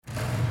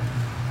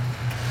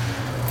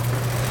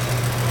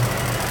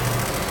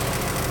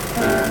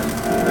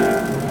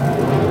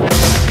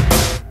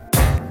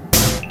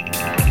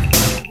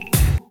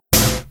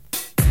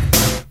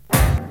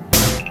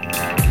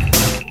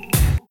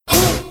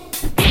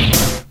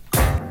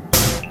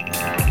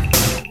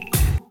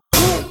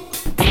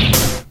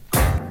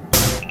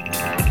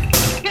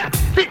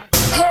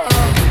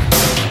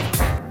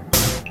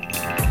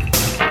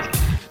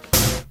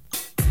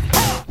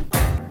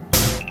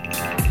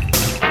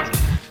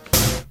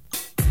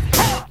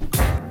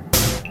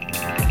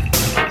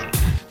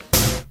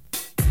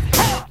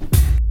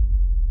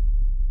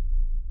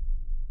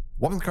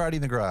Welcome to Karate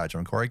in the Garage.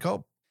 I'm Corey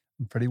Culp.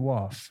 I'm pretty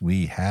waff.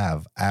 We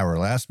have our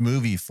last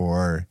movie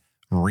for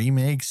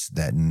remakes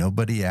that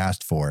nobody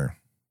asked for.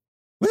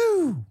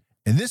 Woo!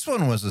 And this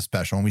one was a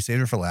special one. We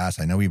saved it for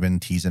last. I know we've been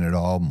teasing it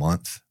all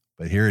month,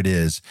 but here it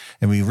is.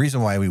 And the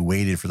reason why we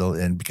waited for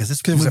because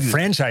this was a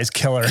franchise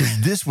killer.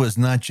 This was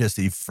not just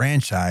a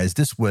franchise.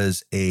 This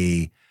was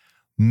a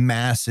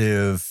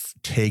massive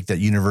take that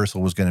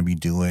Universal was going to be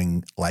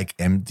doing, like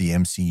the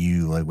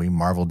MCU, like way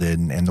Marvel did,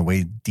 and the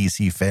way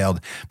DC failed.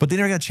 But they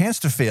never got a chance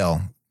to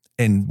fail.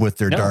 And with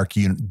their dark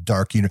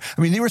universe,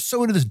 I mean, they were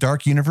so into this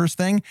dark universe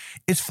thing.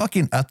 It's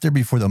fucking up there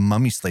before the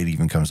Mummy slate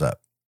even comes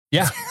up.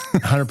 Yeah,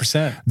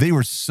 100%. They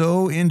were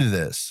so into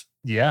this.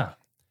 Yeah,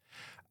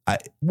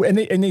 and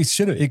they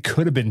should have. It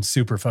could have been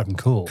super fucking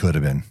cool. Could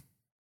have been.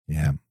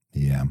 Yeah.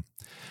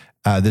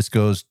 This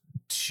goes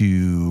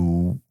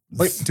to.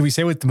 Wait, do we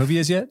say what the movie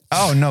is yet?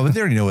 Oh, no, but they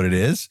already know what it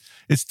is.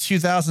 It's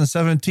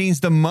 2017's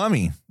The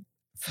Mummy.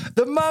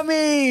 The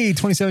Mummy,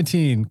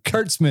 2017.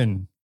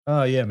 Kurtzman.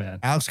 Oh, yeah, man.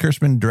 Alex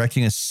Kurtzman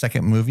directing his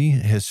second movie,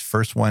 his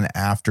first one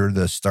after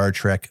the Star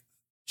Trek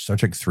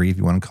 3, if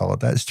you want to call it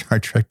that, Star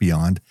Trek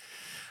Beyond.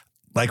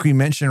 Like we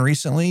mentioned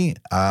recently,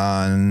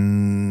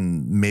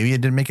 maybe I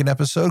didn't make an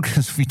episode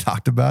because we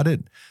talked about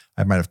it.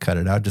 I might have cut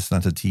it out just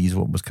not to tease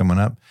what was coming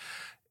up.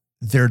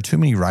 There are too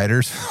many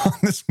writers on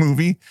this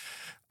movie.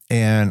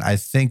 And I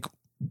think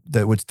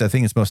that the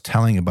thing that's most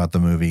telling about the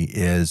movie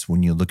is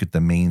when you look at the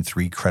main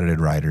 3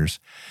 credited writers,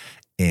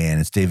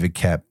 and it's David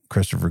Koepp,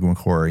 Christopher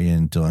McQuarrie,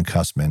 and Dylan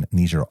Cussman. And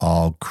these are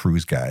all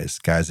cruise guys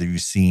that you've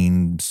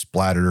seen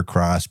splattered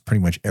across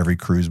pretty much every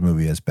cruise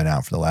movie that's been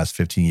out for the last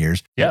 15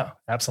 years. Yeah,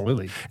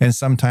 absolutely. And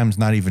sometimes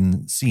not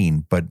even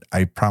seen. But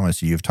I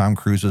promise you, if Tom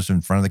Cruise was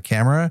in front of the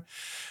camera,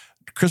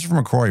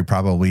 Christopher McQuarrie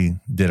probably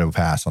did a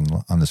pass on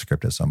the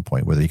script at some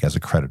point, whether he has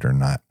a credit or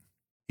not.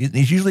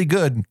 He's usually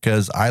good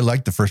because I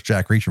liked the first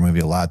Jack Reacher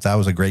movie a lot. That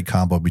was a great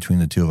combo between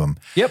the two of them.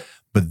 Yep.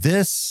 But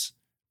this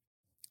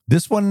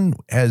one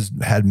has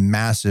had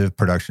massive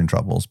production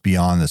troubles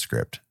beyond the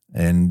script.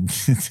 But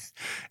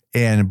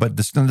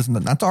this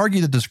not to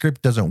argue that the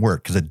script doesn't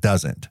work, because it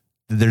doesn't.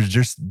 There's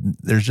just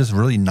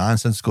really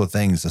nonsensical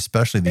things,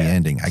 especially the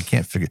ending. I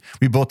can't figure.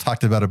 We both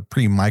talked about it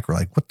pre-micro,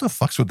 like, what the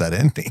fuck's with that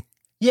ending?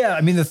 Yeah,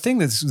 I mean, the thing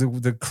that's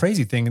the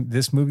crazy thing,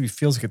 this movie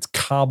feels like it's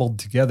cobbled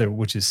together,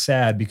 which is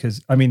sad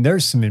because, I mean,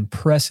 there's some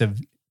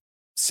impressive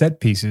set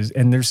pieces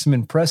and there's some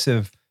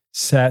impressive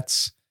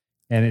sets,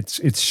 and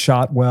it's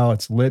shot well,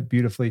 it's lit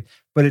beautifully,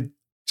 but it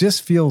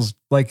just feels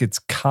like it's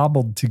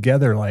cobbled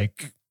together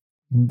like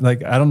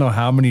I don't know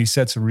how many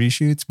sets of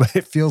reshoots, but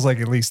it feels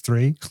like at least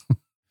 3.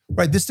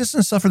 Right. This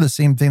doesn't suffer the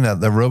same thing that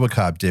the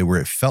RoboCop did,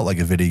 where it felt like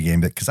a video game,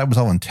 because that was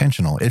all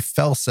intentional. It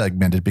felt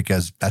segmented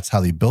because that's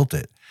how they built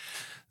it.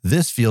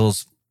 This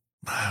feels,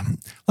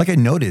 like I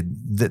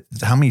noted, that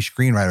how many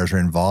screenwriters are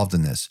involved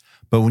in this.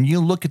 But when you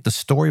look at the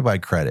story by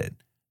credit,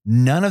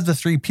 none of the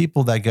 3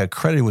 people that got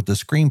credited with the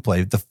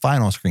screenplay, the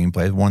final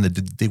screenplay, the one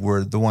that they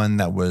were the one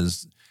that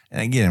was,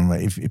 and again,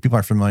 if people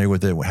aren't familiar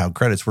with it, how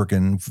credits work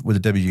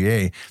with the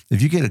WGA,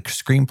 if you get a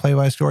screenplay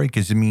by story,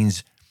 because it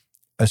means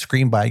a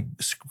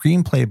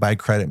screenplay by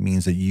credit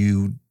means that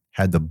you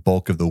had the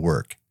bulk of the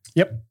work.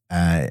 Yep.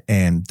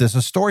 And there's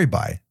a story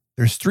by.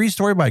 There's 3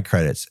 story by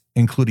credits,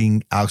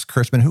 including Alex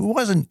Kurtzman, who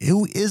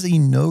is a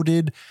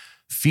noted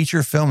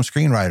feature film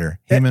screenwriter.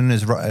 Him and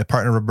his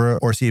partner Roberto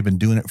Orci have been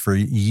doing it for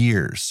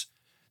years.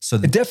 So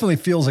it definitely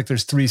feels like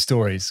there's 3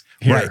 stories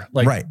here.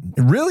 Right.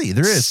 Really,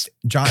 there is.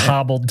 John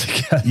cobbled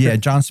together. Yeah,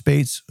 John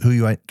Spates, who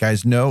you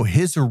guys know,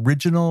 his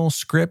original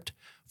script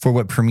for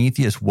what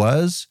Prometheus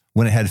was,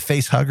 when it had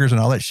face huggers and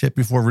all that shit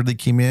before it really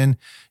came in,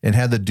 and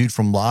had the dude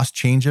from Lost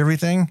change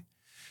everything,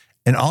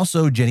 and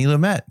also Jenny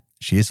Lumet.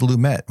 She is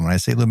Lumet. When I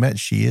say Lumet,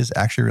 she is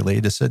actually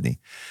related to Sydney.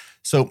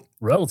 So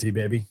royalty,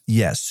 baby.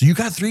 Yes. So you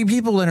got 3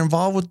 people that are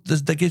involved with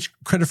this that get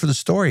credit for the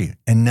story,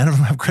 and none of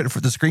them have credit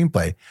for the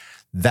screenplay.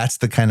 That's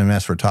the kind of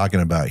mess we're talking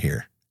about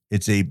here.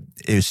 It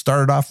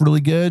started off really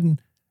good,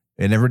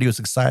 and everybody was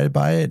excited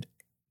by it.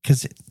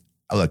 Because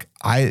look,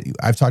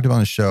 I've talked about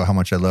on the show how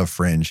much I love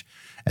Fringe,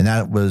 and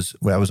that was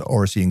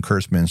Orci and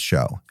Kurtzman's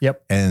show.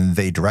 Yep. And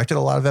they directed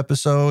a lot of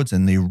episodes,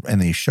 and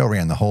they show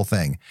ran the whole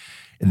thing.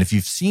 And if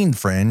you've seen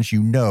Fringe,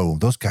 you know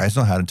those guys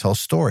know how to tell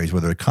stories,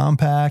 whether they're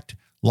compact,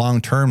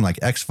 long term, like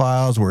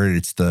X-Files, where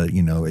it's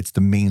the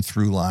main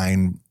through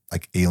line,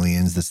 like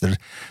Aliens. It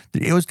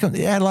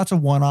had lots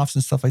of one-offs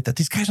and stuff like that.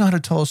 These guys know how to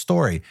tell a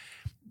story.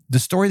 The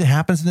story that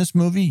happens in this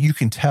movie, you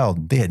can tell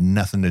they had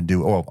nothing to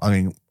do. Well, I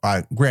mean,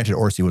 granted,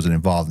 Orci wasn't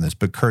involved in this,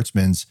 but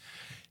Kurtzman's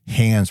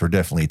hands were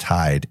definitely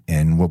tied.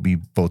 And what we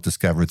both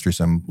discovered through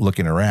some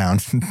looking around,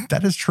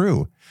 that is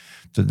true.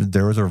 So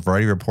there was a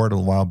Variety report a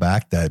while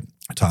back that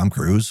Tom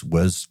Cruise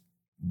was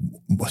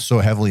so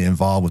heavily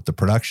involved with the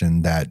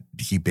production that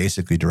he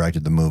basically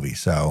directed the movie.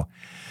 So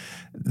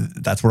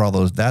that's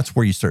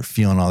where you start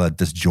feeling all that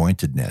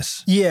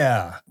disjointedness.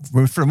 Yeah.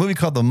 For a movie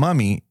called The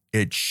Mummy,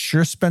 it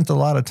sure spent a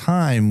lot of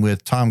time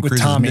with Tom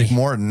Cruise and Nick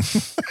Morton.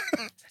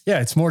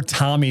 Yeah, it's more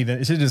Tommy than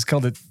it should have just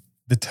called it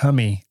the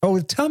Tummy. Oh,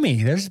 the Tummy.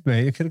 It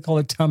could have called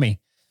it Tummy.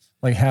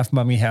 like half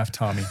mummy, half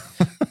Tommy.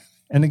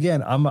 And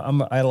again,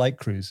 I like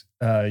Cruise.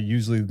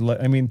 Usually,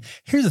 I mean,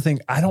 here's the thing.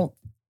 I don't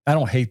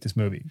hate this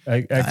movie.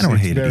 I don't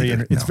hate it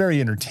either. It's very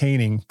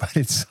entertaining, but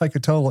it's like a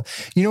total.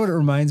 You know what it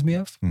reminds me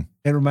of?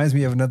 It reminds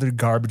me of another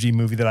garbagey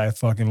movie that I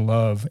fucking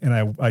love,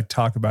 and I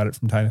talk about it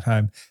from time to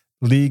time.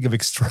 League of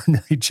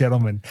Extraordinary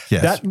Gentlemen.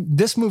 Yes.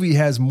 This movie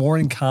has more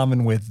in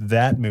common with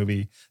that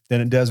movie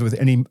than it does with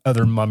any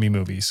other mummy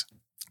movies.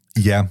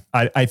 Yeah,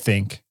 I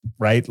think,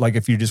 right? Like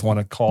if you just want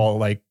to call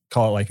it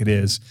like it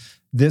is,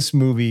 this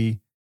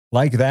movie,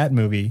 like that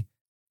movie,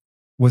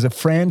 was a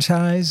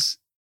franchise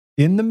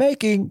in the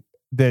making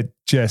that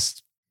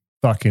just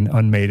fucking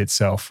unmade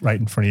itself right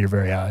in front of your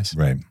very eyes.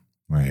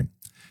 Right.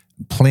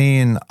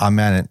 Playing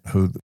Amenet,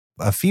 who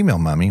a female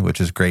mummy, which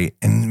is great.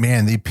 And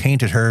man, they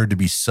painted her to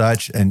be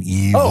such an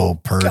evil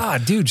person.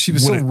 God, dude, she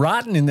was so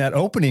rotten in that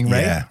opening,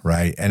 right? Yeah,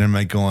 right. And I'm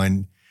like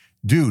going,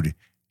 dude,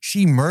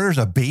 she murders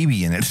a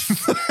baby in it.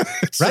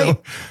 Right.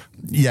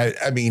 Yeah,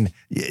 I mean,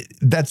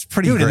 that's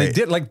pretty great. And they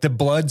did like the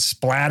blood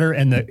splatter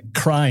and the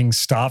crying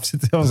stops.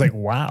 I was like,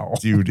 wow.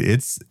 Dude,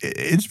 it's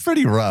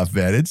pretty rough,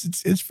 man.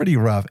 It's pretty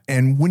rough.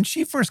 And when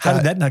she first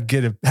got... How'd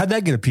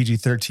that get a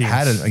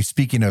PG-13?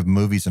 Speaking of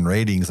movies and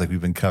ratings, like we've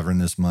been covering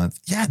this month.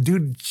 Yeah,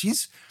 dude,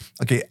 she's...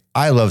 Okay,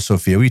 I love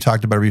Sophia. We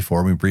talked about her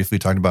before. We briefly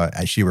talked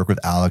about she worked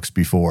with Alex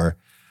before.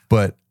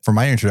 But for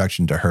my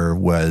introduction to her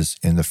was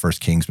in the first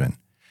Kingsman.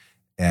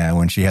 And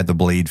when she had the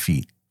blade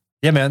feet.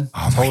 Yeah, man.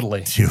 Oh,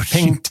 totally. Dude,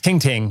 ting, ting,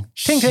 ting.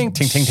 Ting, ting,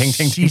 ting, ting, ting,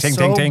 ting, ting, ting,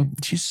 ting, ting.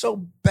 She's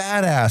so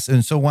badass.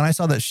 And so when I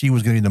saw that she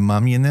was going to be the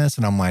mummy in this,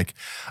 and I'm like,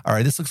 all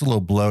right, this looks a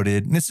little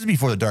bloated. And this is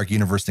before the Dark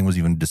Universe thing was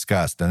even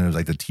discussed. And it was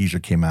like the teaser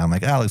came out. I'm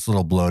like, it looks a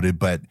little bloated.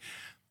 But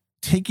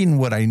taking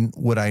what I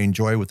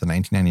enjoy with the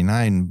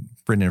 1999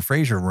 Brendan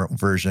Fraser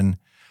version,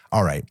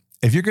 all right,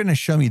 if you're going to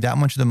show me that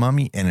much of the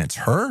mummy and it's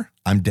her,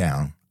 I'm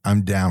down.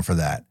 I'm down for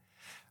that.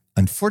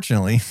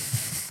 Unfortunately,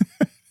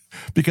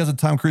 because of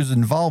Tom Cruise's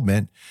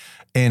involvement,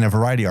 and a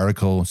Variety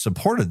article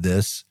supported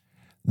this,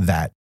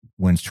 that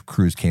when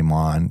Cruise came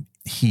on,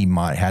 he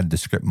had the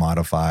script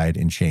modified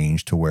and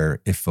changed to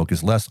where it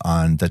focused less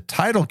on the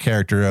title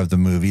character of the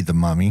movie, the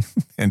mummy,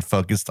 and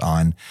focused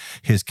on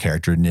his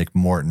character, Nick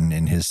Morton,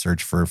 in his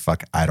search for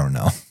I don't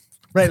know.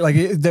 Right. Like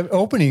the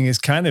opening is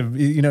kind of,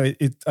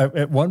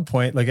 at one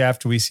point, like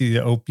after we see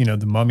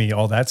the mummy,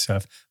 all that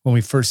stuff, when we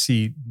first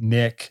see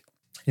Nick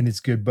and his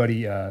good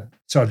buddy,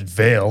 Sergeant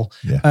Vale,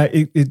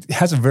 it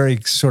has a very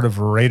sort of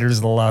Raiders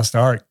of the Lost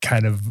Ark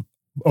kind of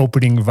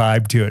opening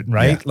vibe to it,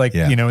 right?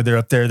 They're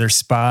up there, they're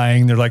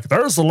spying. They're like,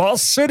 there's the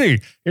Lost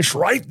City. It's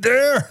right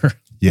there.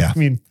 Yeah. I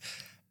mean,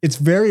 it's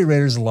very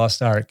Raiders of the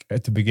Lost Ark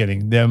at the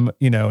beginning. Them,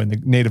 in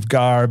the native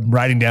garb,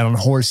 riding down on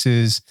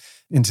horses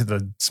into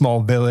the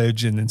small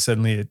village. And then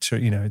suddenly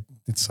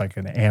it's like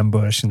an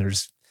ambush and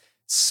there's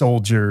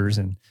soldiers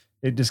and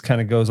it just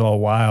kind of goes all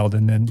wild.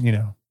 And then,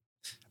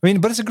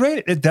 but that's a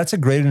great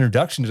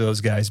introduction to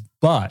those guys,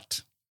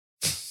 but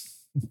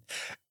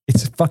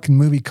it's a fucking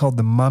movie called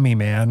The Mummy,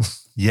 man.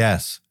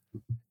 Yes.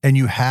 And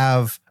you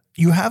have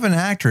an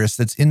actress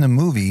that's in the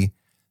movie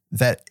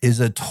that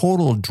is a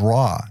total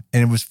draw.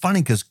 And it was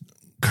funny because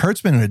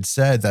Kurtzman had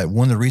said that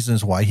one of the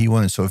reasons why he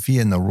wanted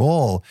Sophia in the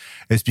role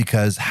is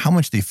because how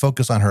much they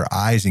focus on her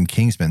eyes in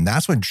Kingsman.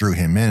 That's what drew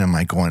him in. I'm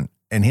like going,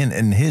 and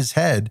in his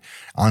head,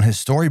 on his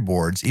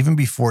storyboards, even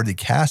before the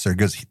cast her,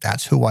 goes,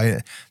 that's what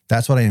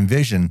I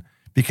envision,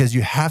 because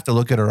you have to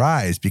look at her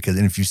eyes,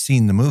 and if you've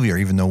seen the movie or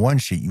even the one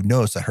sheet, you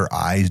notice that her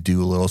eyes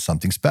do a little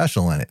something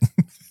special in it.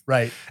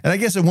 Right. And I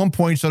guess at one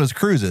point, so does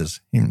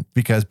Cruise's,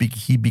 because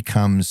he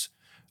becomes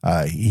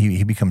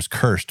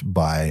cursed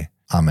by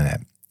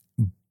Amenet.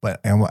 But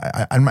and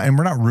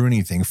we're not ruining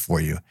anything for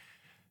you.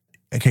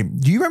 Okay,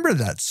 do you remember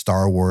that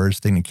Star Wars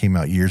thing that came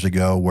out years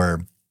ago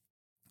where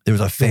there was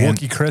a fan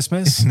Wookiee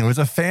Christmas? It was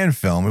a fan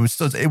film. It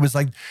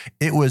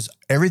was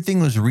everything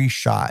was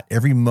reshot.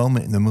 Every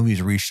moment in the movie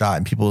is reshot,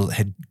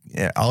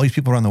 and all these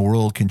people around the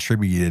world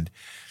contributed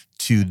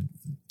to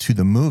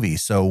the movie.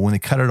 So when they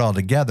cut it all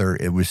together,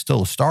 it was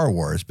still Star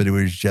Wars, but it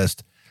was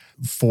just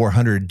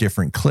 400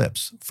 different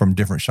clips from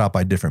shot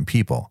by different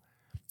people.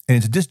 And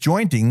it's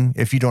disjointing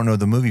if you don't know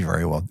the movie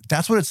very well.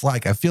 That's what it's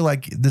like. I feel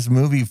like this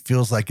movie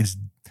feels like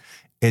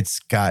it's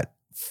got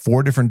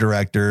 4 different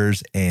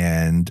directors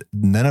and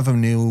none of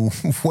them knew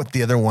what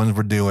the other ones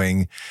were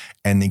doing.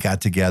 And they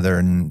got together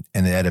and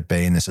they edit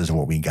bay, and this is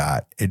what we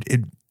got.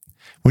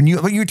 When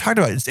you talked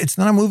about it's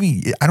not a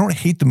movie. I don't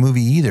hate the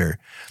movie either,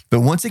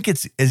 but once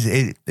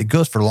it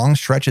goes for long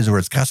stretches where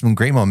it's got some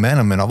great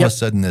momentum, and all of a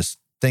sudden this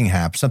thing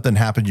happens, something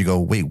happened. You go,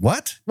 wait,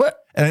 what? What?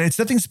 And it's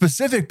nothing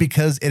specific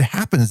because it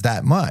happens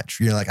that much.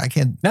 You're like, I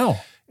can't. No,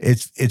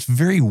 it's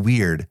very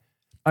weird.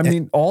 I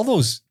mean, all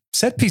those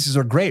set pieces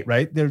are great,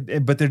 right?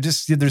 But they're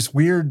just, there's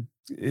weird.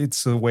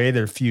 It's the way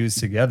they're fused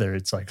together.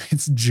 It's like,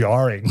 it's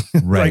jarring.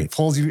 Right. Like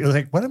pulls you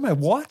like, what am I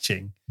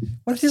watching?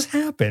 What just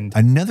happened?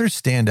 Another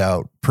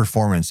standout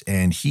performance,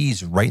 and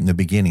he's right in the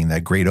beginning,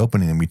 that great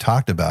opening that we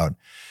talked about,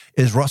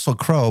 is Russell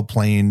Crowe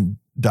playing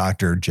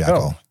Dr.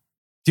 Jekyll. Oh.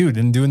 dude,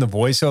 and doing the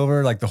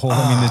voiceover, like the whole,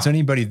 I mean, there's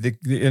anybody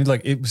that,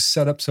 like, it was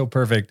set up so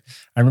perfect.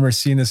 I remember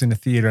seeing this in the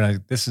theater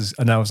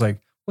and I was like,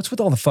 what's with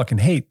all the fucking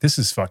hate? This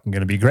is fucking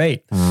going to be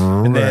great.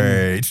 And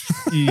then,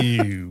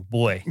 ew,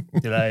 boy,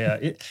 did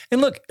I,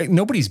 and look,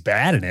 nobody's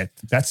bad in it.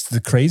 That's the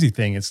crazy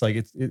thing. It's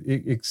like,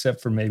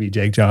 except for maybe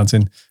Jake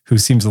Johnson, who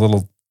seems a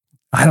little,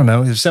 I don't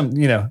know, there's some,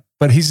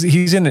 but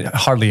he's in it,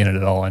 hardly in it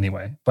at all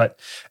anyway. But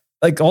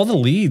like all the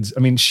leads, I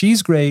mean,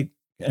 she's great.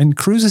 And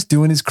Cruise is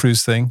doing his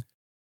Cruise thing.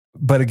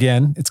 But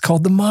again, it's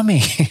called The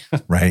Mummy.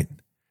 Right.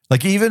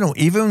 Like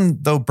even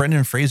though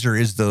Brendan Fraser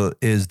is the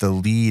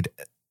lead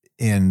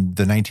in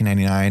the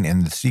 1999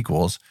 and the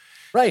sequels,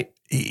 right?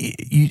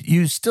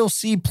 You still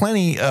see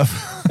plenty of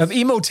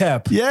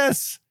Emotep.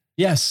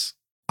 Yes.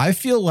 I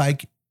feel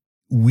like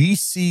we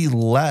see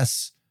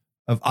less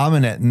of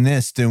Aminette in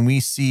this than we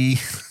see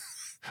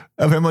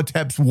of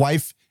Emotep's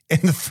wife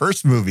in the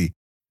first movie.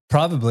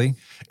 Probably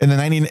in the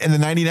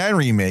 99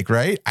 remake,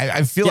 right?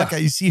 I feel like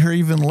I see her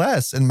even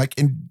less,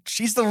 and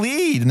she's the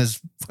lead in this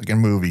fucking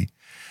movie.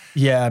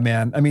 Yeah,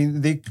 man. I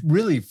mean, they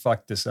really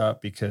fucked this up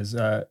because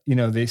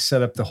they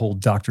set up the whole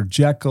Dr.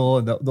 Jekyll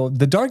and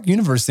the Dark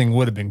Universe thing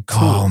would have been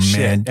cool. Oh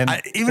man! And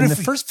even in the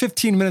first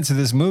 15 minutes of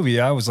this movie,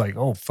 I was like,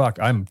 oh fuck,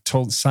 I'm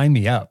told, sign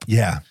me up.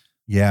 Yeah.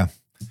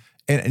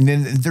 And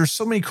then there's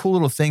so many cool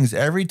little things.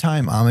 Every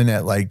time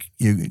Aminette, like,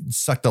 you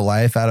sucked the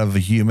life out of a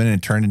human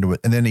and turned into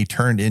it, and then he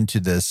turned into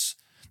this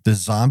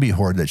zombie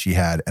horde that she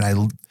had.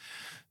 And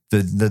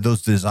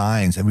those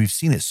designs, and we've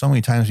seen it so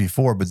many times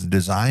before, but the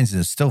designs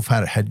and it still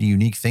had a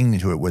unique thing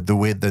to it with the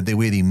way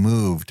they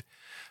moved.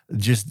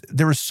 Just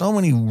there were so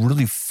many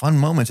really fun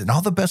moments, and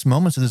all the best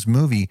moments of this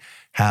movie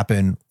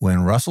happen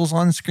when Russell's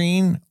on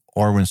screen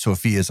or when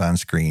Sophia's on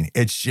screen.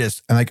 It's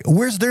just, I'm like,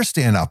 where's their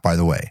standoff, by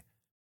the way?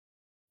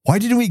 Why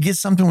didn't we get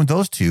something with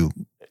those two?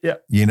 Yeah.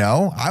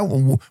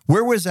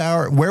 Where was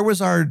our,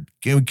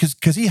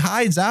 because he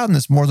hides out in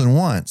this more than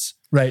once.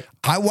 Right.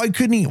 Why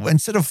couldn't he,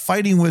 instead of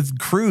fighting with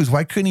Cruise,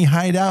 why couldn't he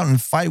hide out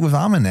and fight with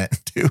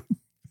Aminette too?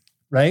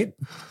 Right.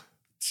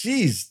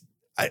 Jeez.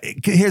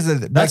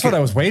 That's what I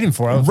was waiting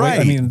for.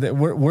 Right. I mean,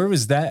 where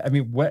was that? I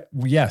mean, what?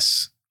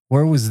 Yes.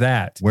 Where was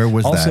that? Where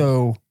was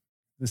also,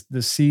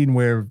 the scene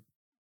where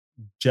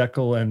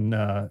Jekyll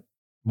and,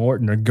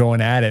 Morton are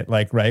going at it,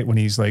 like, right when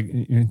he's like,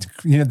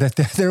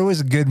 that there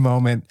was a good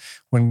moment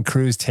when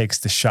Cruise takes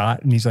the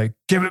shot and he's like,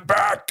 give it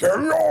back,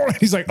 carry on.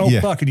 He's like, oh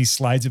fuck, and he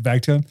slides it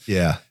back to him.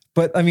 Yeah.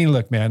 But I mean,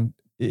 look, man,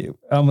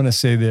 I'm gonna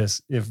say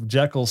this: if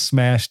Jekyll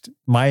smashed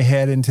my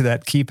head into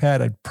that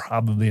keypad, I'd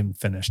probably have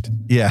finished.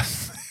 Yeah.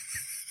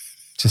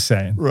 Just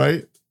saying.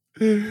 Right.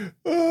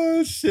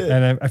 Oh shit.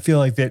 And I feel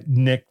like that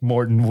Nick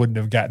Morton wouldn't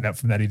have gotten up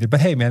from that either. But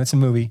hey, man, it's a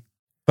movie.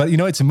 But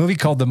it's a movie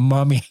called The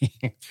Mummy.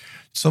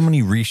 So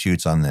many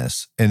reshoots on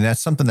this. And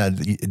that's something that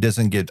it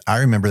doesn't get, I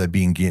remember that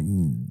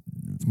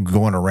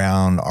going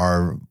around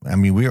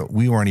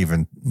we weren't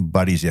even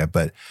buddies yet,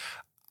 but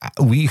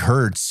we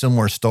heard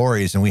similar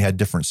stories and we had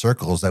different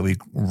circles that we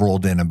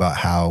rolled in about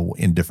how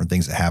in different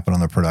things that happen on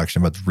the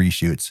production, about the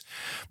reshoots.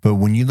 But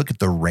when you look at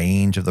the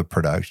range of the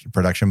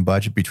production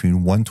budget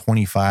between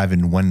 125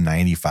 and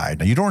 195,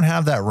 now you don't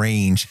have that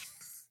range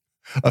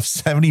of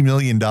 $70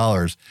 million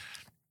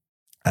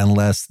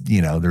unless,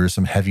 there is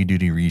some heavy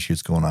duty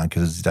reshoots going on,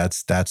 because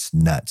that's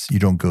nuts. You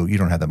don't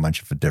have that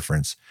much of a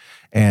difference.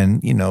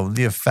 And,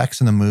 the effects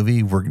in the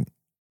movie were,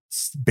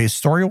 based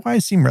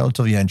story-wise, seem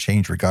relatively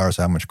unchanged regardless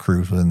of how much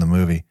Cruise was in the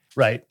movie.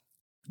 Right.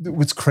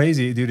 What's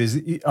crazy, dude,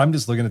 is I'm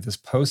just looking at this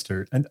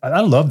poster, and I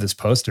love this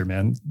poster,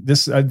 man.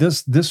 This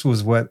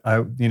was what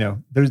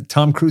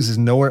Tom Cruise is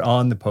nowhere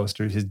on the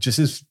poster, just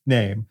his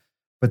name,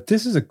 but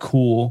this is a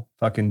cool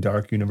fucking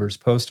Dark Universe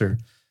poster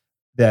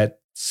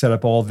that set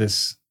up all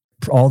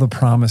the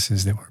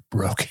promises that were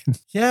broken.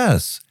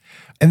 Yes.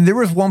 And there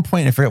was one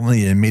point, I forget when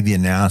they made the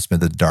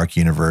announcement, the Dark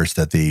Universe,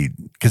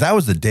 because that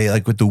was the day,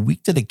 like with the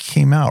week that it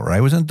came out,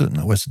 right? Was it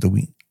the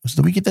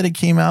week that it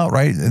came out,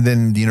 right? And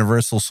then the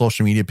Universal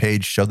social media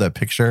page showed that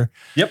picture.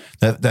 Yep.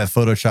 That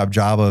Photoshop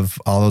job of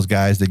all those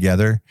guys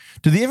together.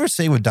 Did they ever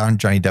say what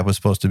Johnny Depp was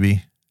supposed to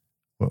be?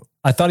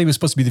 I thought he was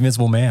supposed to be the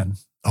Invisible Man.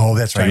 Oh,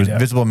 that's right. He was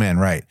Invisible Man,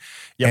 right.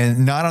 Yep.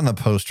 And not on the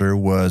poster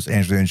was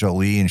Angelina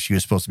Jolie, and she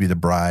was supposed to be the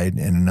bride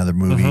in another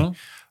movie. Mm-hmm.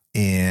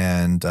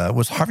 And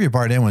was Javier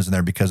Bardem was in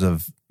there because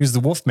of... He was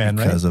the Wolfman,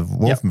 right? Because of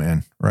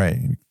Wolfman, right.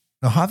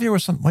 No, Javier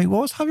was what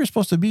was Javier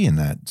supposed to be in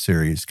that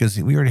series? Because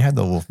we already had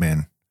the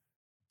Wolfman.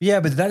 Yeah,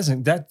 but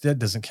that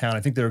doesn't count. I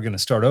think they were going to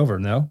start over,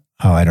 no?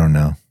 Oh, I don't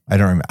know. I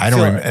don't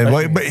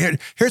remember. But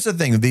here's the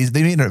thing: they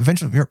made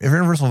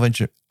Universal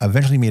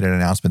eventually made an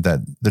announcement that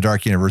the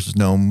Dark Universe is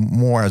known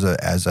more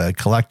as a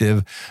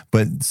collective,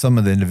 but some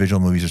of the individual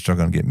movies are still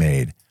going to get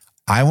made.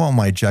 I want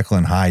my Jekyll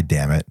and Hyde,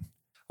 damn it!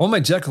 I want my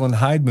Jekyll and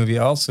Hyde movie.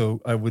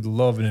 Also, I would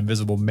love an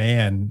Invisible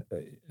Man.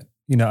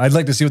 I'd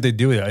like to see what they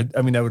do with it.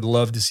 I would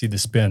love to see the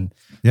spin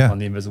on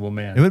the Invisible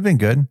Man. It would have been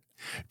good.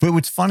 But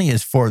what's funny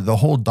is for the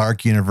whole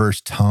Dark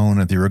Universe tone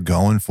that they were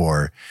going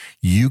for,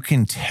 you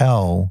can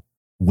tell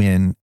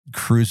when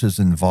Cruise's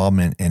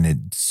involvement and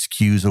it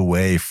skews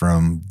away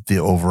from the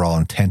overall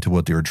intent of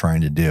what they were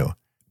trying to do.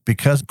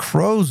 because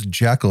Crow's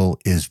Jekyll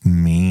is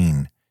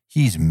mean.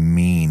 He's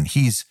mean.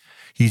 He's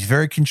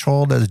very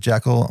controlled as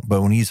Jekyll,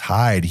 but when he's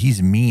Hyde,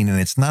 he's mean. And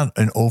it's not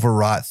an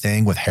overwrought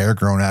thing with hair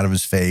growing out of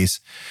his face.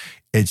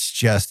 It's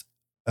just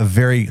a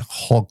very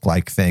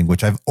Hulk-like thing,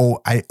 which I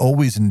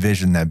always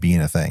envisioned that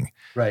being a thing.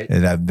 Right.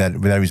 That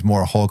he was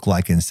more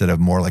Hulk-like instead of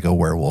more like a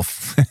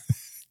werewolf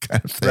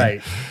kind of thing.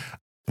 Right.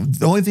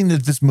 The only thing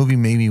that this movie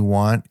made me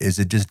want is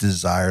it just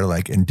desire,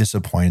 like, and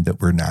disappointed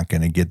that we're not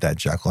going to get that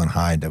Jekyll and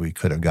Hyde that we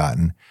could have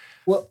gotten.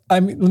 Well, I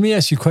mean, let me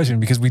ask you a question,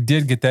 because we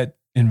did get that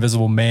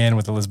Invisible Man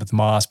with Elizabeth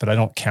Moss, but I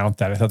don't count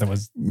that. I thought that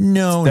was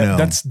no.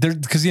 That's there,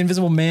 because the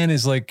Invisible Man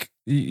is like,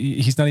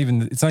 he's not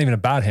even. It's not even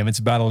about him. It's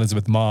about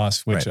Elizabeth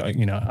Moss, which right.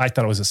 I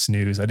thought it was a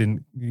snooze. I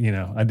didn't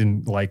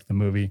like the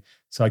movie,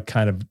 so I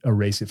kind of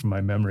erase it from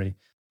my memory.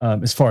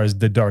 As far as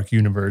the dark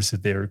universe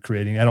that they were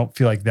creating, I don't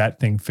feel like that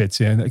thing fits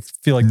in. I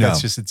feel like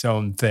that's just its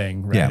own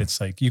thing, right? Yeah. It's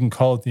like you can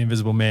call it the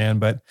Invisible Man,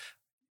 but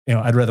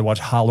I'd rather watch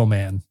Hollow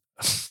Man.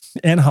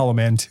 And Hollow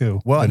Man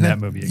 2 in that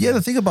movie. Again. Yeah,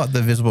 the thing about the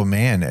Invisible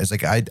Man is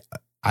like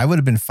I would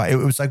have been fine. It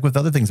was like with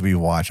other things we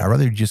watch. I'd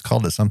rather you just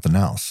called it something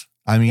else.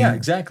 I mean, yeah,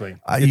 exactly.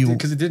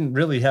 Because it didn't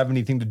really have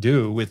anything to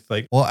do with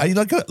like. Well, I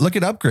look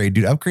at Upgrade,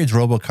 dude. Upgrade's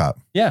RoboCop.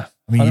 Yeah,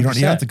 I mean, you don't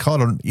have to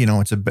call it.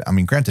 It's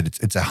granted,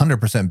 it's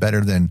 100% better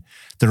than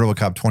the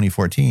RoboCop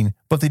 2014.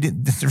 But they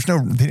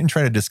didn't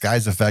try to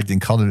disguise the fact and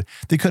called it.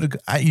 They could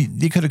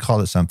have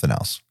called it something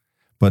else.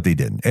 But they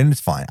didn't, and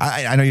it's fine.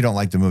 I know you don't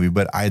like the movie,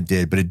 but I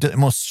did. But it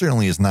most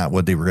certainly is not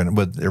what they were going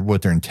to,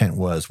 what their intent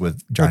was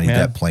with Johnny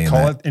Depp playing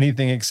call that. It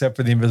anything except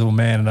for the Invisible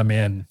Man, and I'm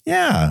in.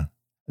 Yeah,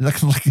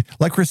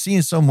 like we're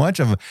seeing so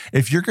much of.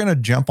 If you're going to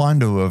jump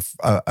onto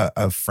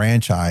a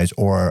franchise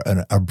or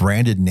a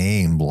branded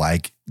name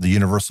like the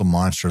Universal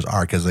Monsters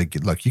are, because like,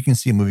 look, you can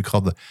see a movie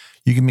called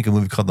you can make a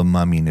movie called The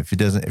Mummy, and if you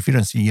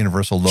don't see a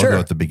Universal logo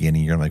at the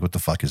beginning, you're like, what the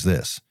fuck is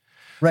this?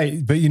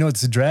 Right, but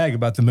it's a drag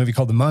about the movie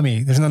called The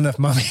Mummy. There's not enough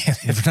mummy in it.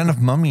 There's not enough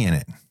mummy in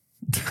it.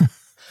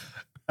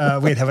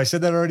 Wait, have I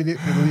said that already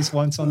at least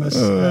once on this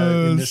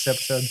in this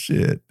episode?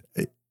 Shit.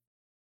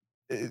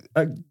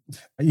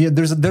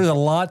 There's a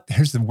lot.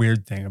 Here's the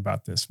weird thing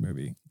about this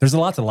movie. There's a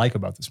lot to like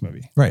about this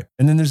movie, right?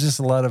 And then there's just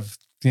a lot of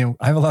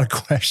I have a lot of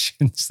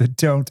questions that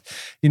don't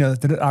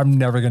that I'm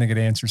never going to get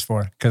answers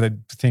for, because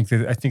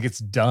I think it's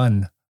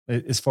done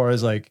as far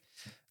as like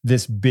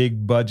this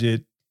big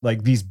budget.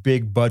 Like these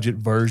big budget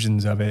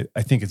versions of it,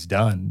 I think it's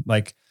done.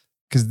 Like,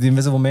 because The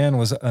Invisible Man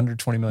was under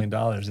 $20 million,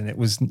 and it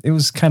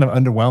was kind of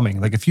underwhelming.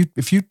 Like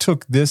if you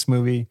took this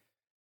movie,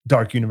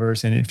 Dark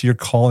Universe, and if you're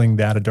calling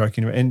that a Dark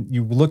Universe, and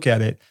you look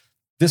at it,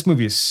 this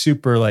movie is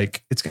super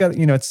like it's got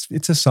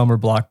it's a summer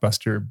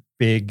blockbuster,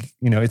 big.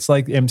 It's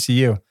like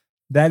MCU.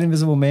 That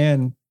Invisible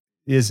Man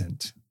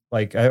isn't.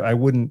 Like I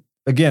wouldn't.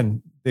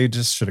 Again, they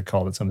just should have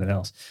called it something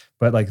else.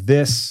 But like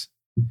this.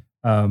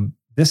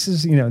 This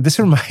is, this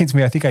reminds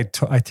me, I think I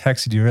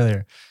texted you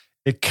earlier.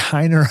 It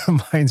kind of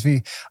reminds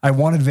me, I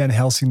wanted Van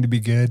Helsing to be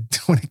good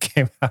when it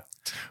came out.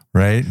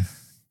 Right.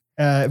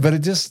 But it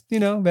just,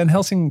 Van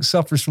Helsing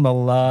suffers from a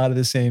lot of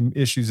the same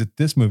issues that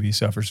this movie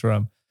suffers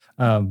from.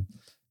 But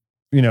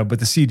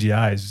the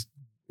CGI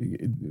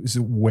is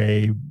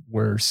way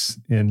worse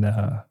in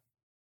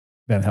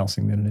Van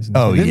Helsing than it is in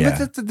this movie.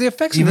 Yeah. The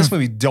effects in this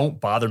movie don't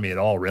bother me at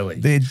all, really.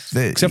 They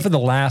except for the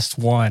last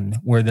one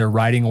where they're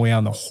riding away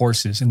on the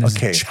horses and there's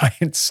a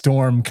giant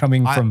storm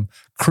coming from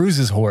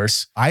Cruise's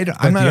horse. I'm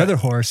not the other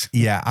horse.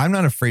 Yeah, I'm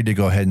not afraid to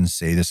go ahead and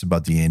say this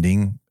about the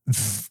ending.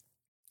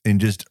 And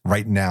just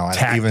right now,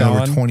 even though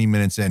we're 20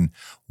 minutes in,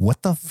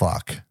 what the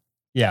fuck?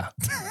 Yeah.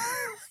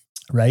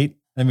 Right?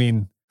 I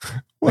mean,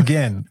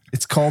 again,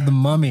 it's called The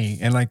Mummy,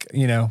 and like,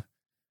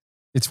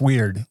 it's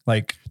weird.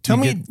 Like, tell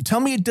me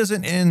it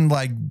doesn't end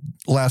like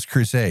Last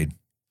Crusade.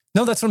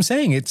 No, that's what I'm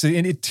saying. It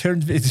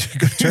turns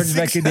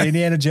back into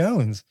Indiana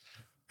Jones.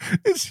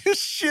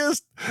 It's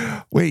just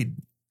wait,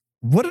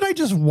 what did I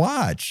just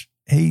watch?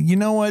 Hey, you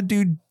know what,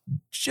 dude?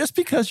 Just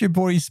because your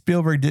boy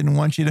Spielberg didn't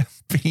want you to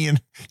be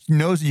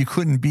knows that you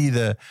couldn't be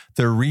the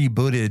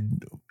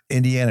rebooted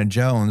Indiana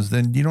Jones,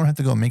 then you don't have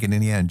to go make an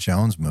Indiana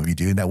Jones movie,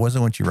 dude. That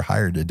wasn't what you were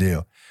hired to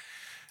do.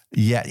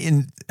 Yeah,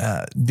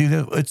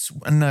 dude, it's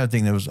another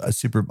thing that was a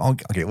super.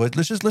 Okay, well,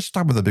 let's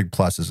talk about the big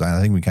pluses.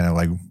 I think we kind of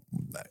like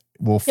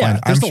we'll find.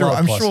 I'm sure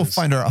we'll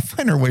find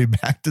our way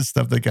back to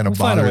stuff that kind of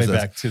bothers us. Find our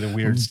way back to the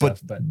weird stuff,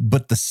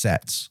 but the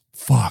sets,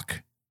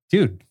 fuck,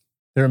 dude,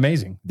 they're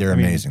amazing. They're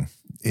amazing.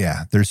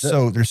 Yeah, they're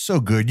so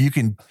good. You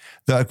can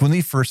like when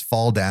they first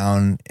fall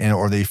down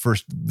or they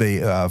first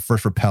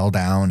rappel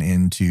down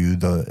into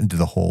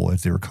the hole,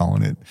 as they were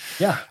calling it.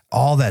 Yeah,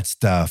 all that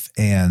stuff,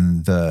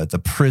 and the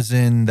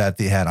prison that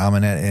they had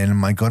Amunet in. I'm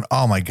like going,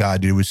 oh my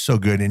god, dude, it was so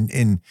good.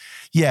 And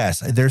yes,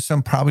 there's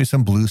probably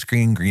some blue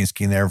screen, green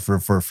screen there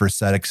for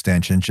set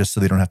extensions, just so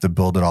they don't have to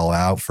build it all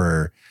out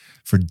for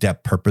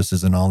depth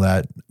purposes and all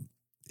that.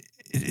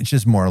 It's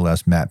just more or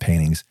less matte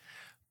paintings.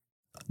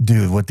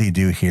 Dude, what they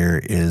do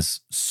here is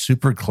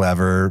super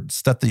clever,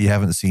 stuff that you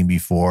haven't seen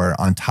before,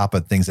 on top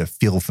of things that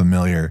feel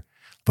familiar.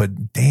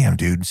 But damn,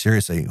 dude,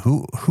 seriously,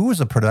 who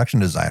was a production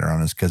designer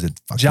on this? Because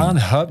John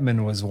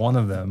Huttman was one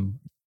of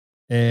them.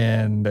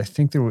 And I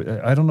think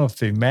I don't know if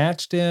they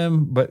matched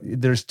him, but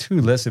there's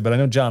 2 listed. But I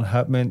know John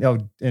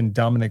Hutman, and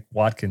Dominic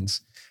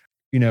Watkins,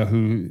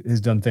 who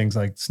has done things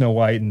like Snow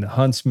White and The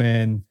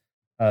Huntsman,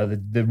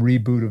 the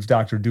reboot of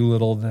Dr.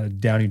 Dolittle, the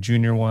Downey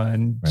Jr.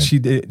 one.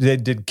 Right. They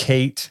did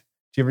Kate.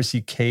 Did you ever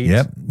see Kate?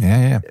 Yep.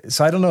 Yeah.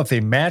 So I don't know if they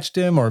matched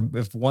him or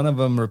if one of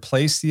them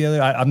replaced the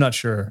other. I'm not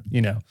sure,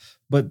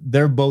 but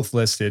they're both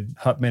listed,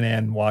 Hutman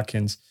and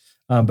Watkins.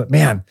 But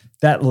man,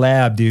 that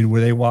lab, dude,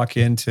 where they walk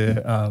into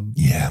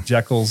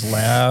Jekyll's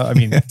lab. I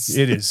mean, yes.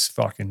 It is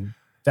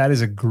that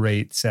is a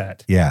great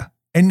set. Yeah.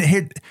 And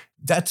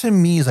that to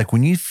me is like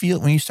when you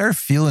start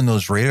feeling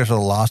those Raiders of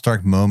the Lost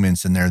Ark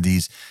moments, and there are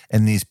these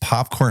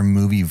popcorn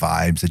movie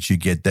vibes that you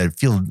get that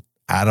feel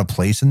out of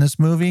place in this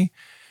movie.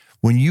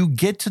 When you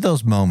get to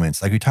those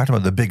moments, like we talked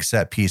about the big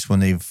set piece when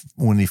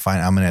they find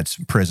Amonette's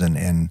prison,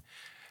 and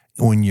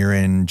when you're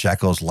in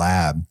Jekyll's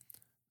lab,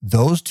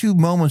 those 2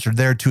 moments are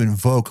there to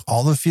invoke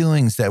all the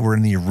feelings that were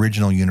in the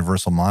original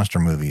Universal monster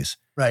movies.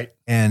 Right.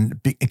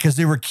 And because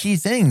they were key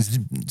things.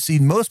 See,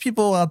 most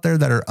people out there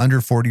that are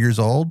under 40 years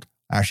old,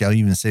 actually, I'll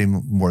even say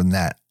more than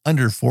that,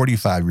 under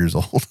 45 years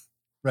old,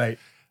 right,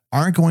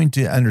 aren't going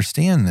to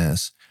understand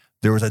this.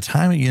 There was a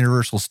time at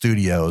Universal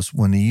Studios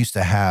when they used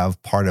to have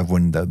part of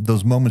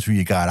those moments where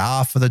you got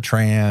off of the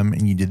tram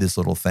and you did this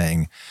little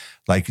thing,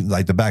 like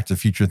the Back to the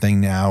Future thing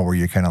now, where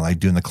you're kind of like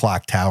doing the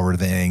clock tower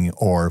thing.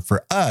 Or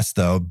for us,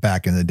 though,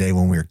 back in the day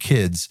when we were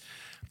kids,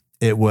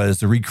 it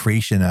was the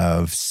recreation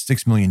of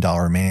 $6 Million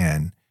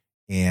Man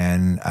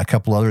and a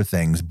couple other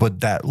things. But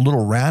that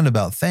little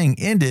roundabout thing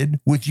ended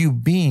with you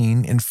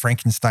being in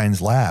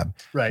Frankenstein's lab.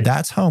 Right.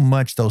 That's how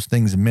much those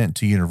things meant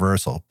to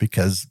Universal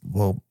because,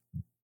 well,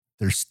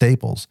 they're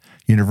staples.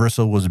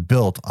 Universal was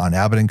built on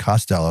Abbott and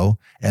Costello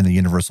and the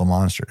Universal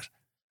monsters.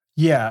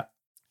 Yeah.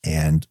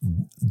 And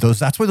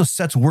that's why those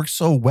sets work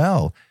so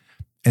well.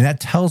 And that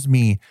tells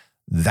me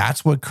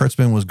that's what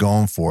Kurtzman was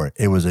going for.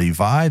 It was a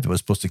vibe that was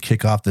supposed to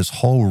kick off this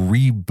whole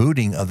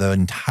rebooting of the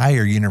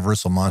entire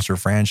Universal monster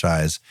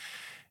franchise.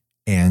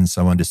 And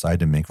someone decided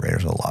to make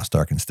Raiders of the Lost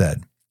Ark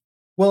instead.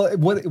 Well,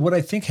 what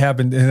I think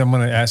happened, and I'm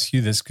going to ask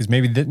you this because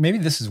maybe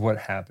this is what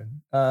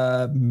happened.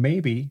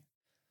 Maybe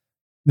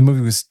the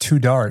movie was too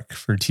dark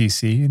for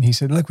TC, and he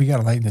said, "Look, we got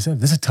to lighten this up.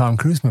 This is a Tom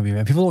Cruise movie,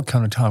 man. People don't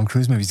come to Tom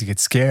Cruise movies to get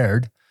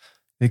scared.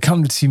 They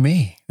come to see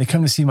me. They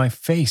come to see my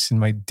face and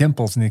my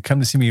dimples, and they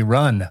come to see me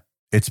run.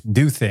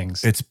 Do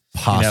things. It's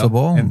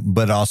possible,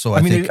 but also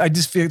I think I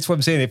just feel it's what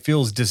I'm saying. It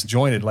feels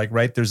disjointed. Like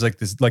right, there's like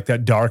this, like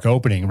that dark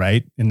opening,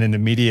 right, and then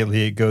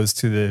immediately it goes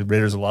to the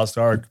Raiders of the Lost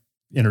Ark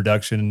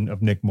introduction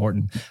of Nick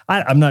Morton.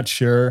 I'm not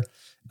sure.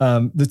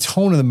 The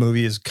tone of the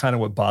movie is kind of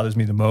what bothers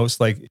me the most.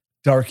 Like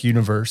dark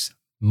universe,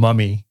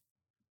 Mummy.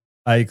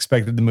 I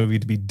expected the movie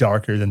to be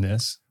darker than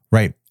this,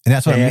 right? And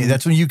that's what I mean.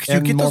 That's when you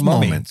get those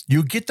Mummy. moments.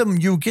 You get them.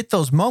 You get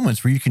those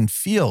moments where you can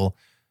feel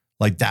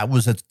like that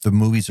was the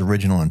movie's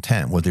original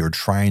intent, what they were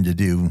trying to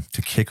do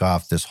to kick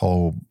off this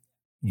whole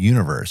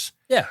universe.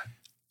 Yeah.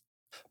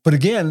 But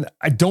again,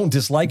 I don't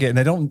dislike it, and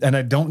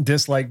I don't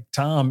dislike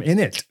Tom in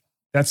it.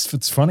 That's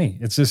what's funny.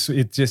 It's just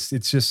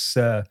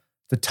the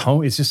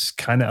tone. It's just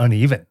kind of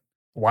uneven,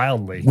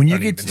 wildly. When you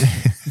uneven.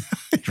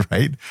 get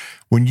right,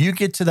 when you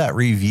get to that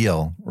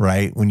reveal,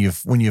 right, when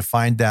you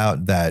find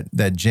out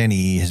that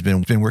Jenny has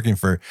been working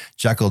for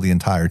Jekyll the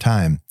entire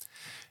time.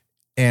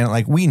 And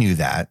like, we knew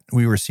that.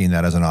 We were seeing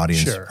that as an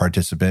audience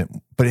participant.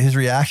 But his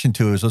reaction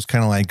to it was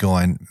kind of like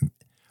going,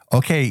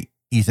 okay,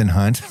 Ethan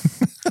Hunt.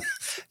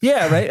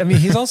 Yeah, right. I mean,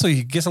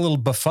 he gets a little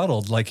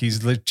befuddled, like he's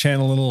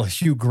channeling a little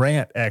Hugh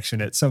Grant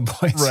action at some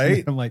point.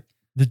 Right. I'm like,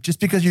 just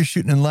because you're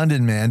shooting in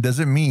London, man,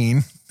 doesn't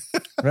mean.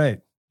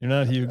 Right. You're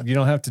not Hugh. You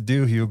don't have to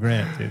do Hugh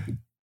Grant, dude.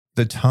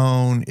 The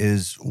tone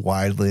is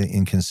widely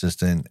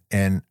inconsistent.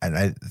 And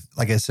I,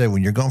 like I said,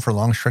 when you're going for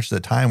long stretches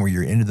of time where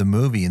you're into the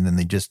movie and then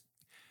they just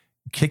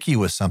kick you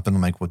with something,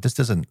 I'm like, well,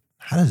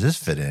 how does this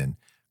fit in?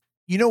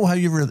 You know, have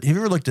you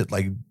ever looked at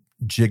like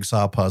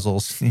jigsaw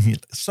puzzles,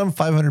 some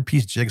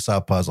 500-piece jigsaw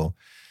puzzle,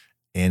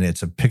 and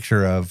it's a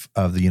picture of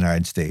the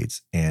United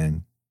States,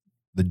 and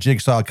the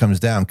jigsaw comes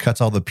down, cuts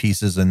all the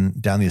pieces, and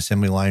down the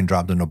assembly line,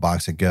 dropped into a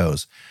box it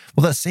goes.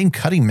 Well, that same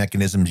cutting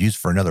mechanism is used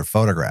for another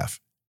photograph,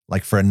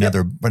 like for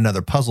another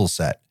puzzle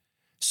set.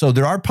 So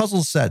there are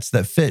puzzle sets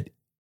that fit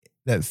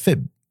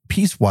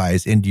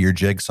piecewise into your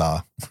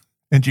jigsaw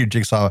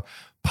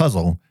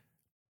puzzle,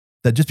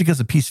 that just because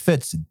the piece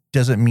fits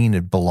doesn't mean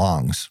it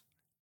belongs.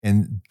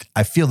 And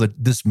I feel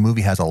that this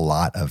movie has a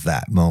lot of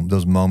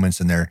those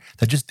moments in there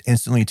that just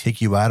instantly take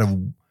you out of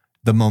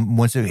the moment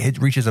once it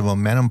reaches a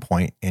momentum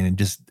point, and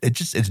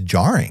it's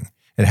jarring.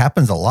 It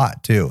happens a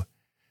lot too.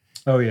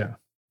 Oh yeah.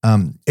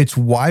 It's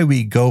why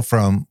we go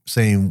from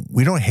saying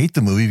we don't hate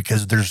the movie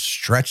because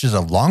there's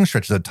long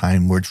stretches of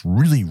time where it's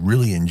really,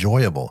 really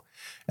enjoyable.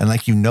 And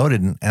like you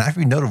noted, and I've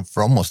noted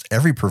for almost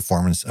every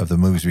performance of the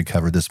movies we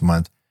covered this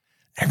month,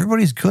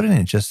 everybody's good in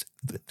it. Just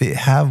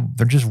they're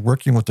just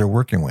working what they're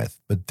working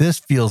with. But this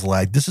feels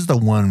like this is the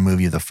one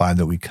movie of the 5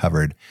 that we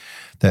covered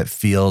that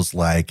feels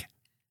like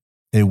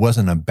it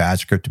wasn't a bad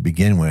script to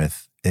begin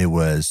with. It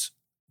was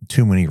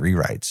too many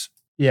rewrites.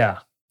 Yeah.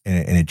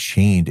 And it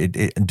changed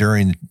it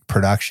during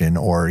production,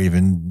 or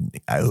even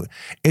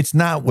it's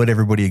not what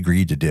everybody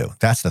agreed to do.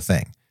 That's the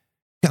thing.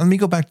 Let me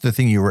go back to the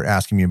thing you were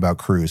asking me about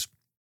Cruise,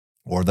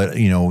 or that,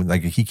 you know,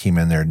 like he came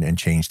in there and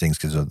changed things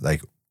because of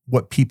like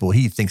what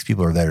he thinks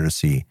people are there to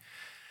see.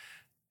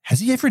 Has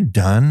he ever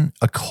done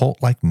a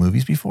cult like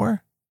movies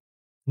before?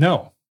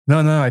 No.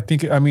 I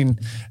think, I mean,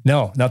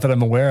 no, not that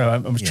I'm aware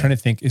of. I'm trying to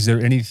think, is there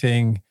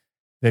anything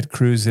that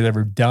Cruise had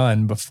ever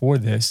done before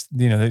this,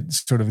 you know, that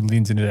sort of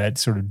leans into that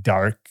sort of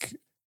dark,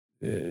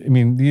 I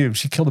mean, you know,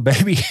 she killed a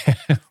baby,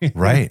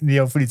 right? In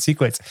the opening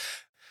sequence.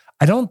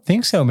 I don't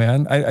think so,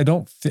 man. I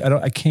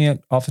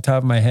can't off the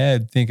top of my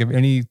head think of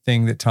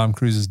anything that Tom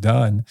Cruise has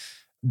done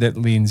that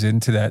leans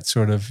into that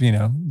sort of, you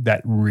know,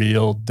 that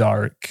real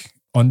dark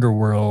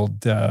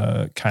underworld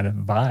kind of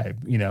vibe,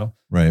 you know?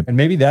 Right. And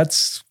maybe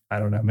that's, I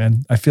don't know,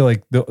 man. I feel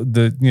like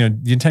the you know,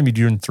 the time you're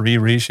doing 3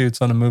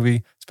 reshoots on a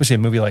movie, especially a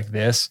movie like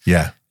this.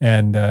 Yeah.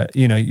 And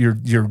you know,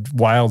 you're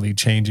wildly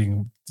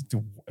changing.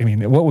 I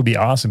mean, what would be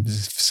awesome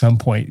is if at some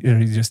point, you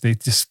know, they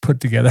just put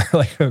together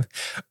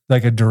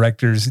like a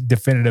director's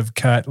definitive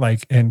cut,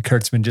 like, and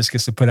Kurtzman just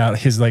gets to put out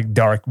his like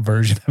dark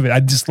version of it.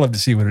 I'd just love to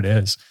see what it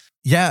is.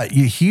 Yeah,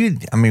 he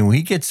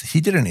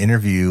did an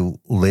interview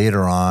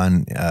later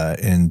on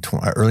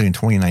early in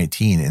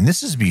 2019, and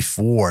this is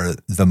before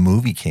the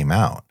movie came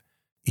out.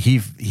 He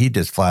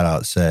just flat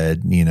out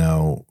said, you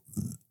know,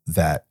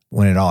 that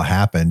when it all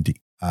happened,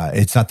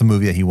 it's not the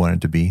movie that he wanted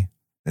it to be.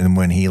 And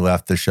when he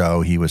left the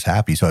show, he was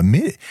happy. So it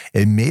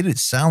made it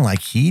sound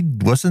like he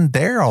wasn't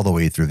there all the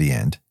way through the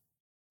end.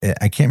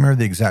 I can't remember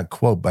the exact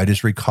quote, but I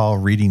just recall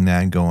reading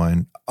that and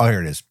going, oh,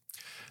 here it is.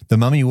 The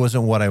Mummy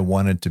wasn't what I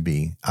wanted to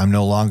be. I'm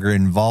no longer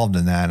involved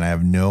in that, and I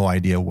have no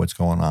idea what's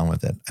going on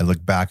with it. I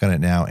look back on it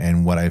now,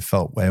 and what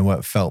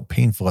felt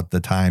painful at the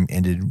time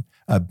ended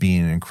up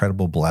being an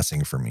incredible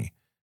blessing for me.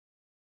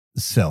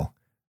 So,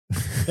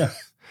 yeah.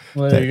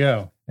 Well, there you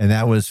go. And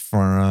that was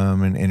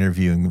from an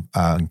interview in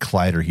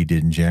Collider he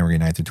did in January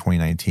 9th of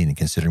 2019. And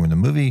considering when the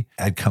movie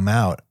had come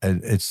out,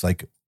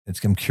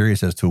 I'm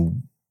curious as to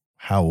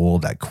how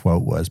old that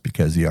quote was,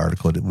 because the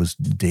article, it was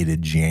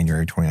dated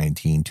January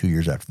 2019, 2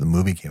 years after the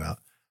movie came out.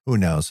 Who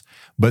knows?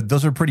 But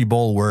those are pretty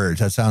bold words.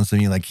 That sounds to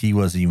me like he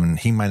might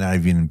not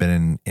have even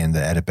been in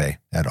the edit bay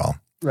at all.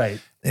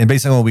 Right. And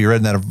based on what we read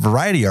in that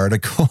Variety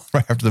article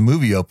right after the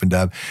movie opened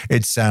up,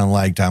 it sounded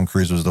like Tom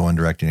Cruise was the one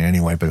directing it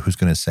anyway. But who's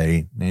going to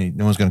say?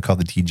 No one's going to call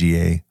the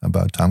TGA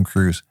about Tom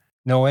Cruise.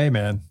 No way,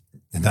 man.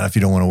 And not if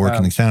you don't want to work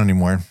in the sound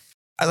anymore.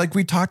 Like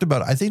we talked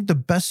about, I think the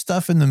best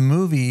stuff in the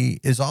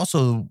movie is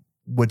also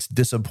what's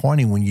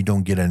disappointing when you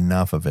don't get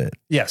enough of it.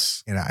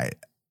 Yes. And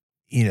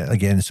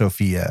again,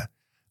 Sophia,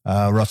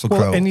 Russell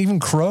Crowe. And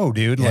even Crowe,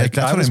 dude. Yeah, like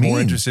that's I was what I mean. more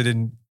interested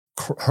in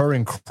her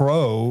and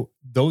Crowe,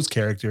 those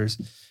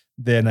characters,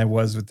 than I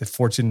was with the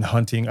fortune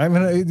hunting. I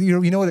mean, you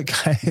know what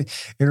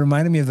it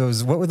reminded me of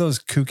those, what were those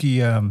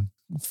kooky,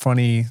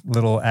 funny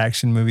little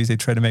action movies they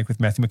tried to make with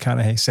Matthew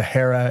McConaughey,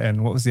 Sahara,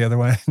 and what was the other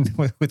one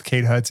with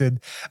Kate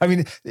Hudson? I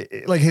mean,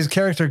 like his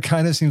character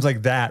kind of seems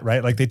like that,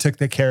 right? Like they took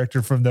the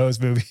character from those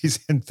movies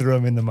and threw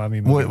him in the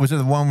Mummy movie. Was it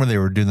the one where they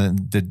were doing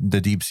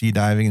the deep sea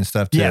diving and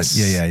stuff? Yes.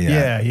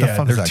 Yeah.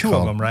 There's 2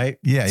 of them, right?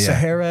 Yeah.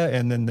 Sahara,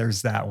 and then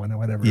there's that one, or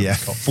whatever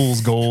it's called,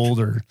 Fool's Gold,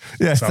 or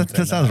something.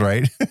 That sounds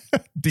right.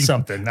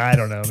 Something. I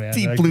don't know, man.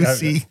 Deep blue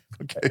sea.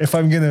 Okay. If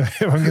I'm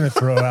gonna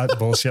throw out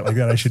bullshit like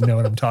that, I should know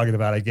what I'm talking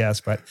about, I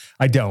guess, but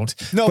I don't.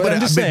 No, but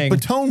I'm just saying.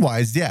 But tone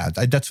wise, yeah,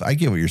 I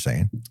get what you're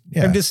saying.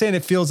 Yeah. I'm just saying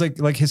it feels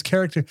like his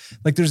character,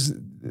 like there's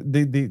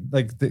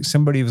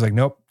somebody was like,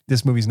 nope,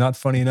 this movie's not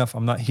funny enough.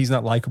 He's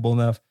not likable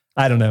enough.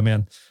 I don't know,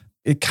 man.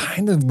 It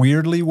kind of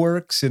weirdly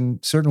works in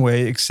a certain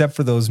way, except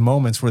for those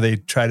moments where they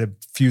try to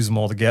fuse them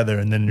all together,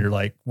 and then you're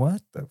like,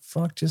 what the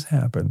fuck just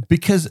happened?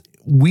 Because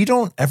we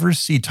don't ever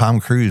see Tom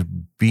Cruise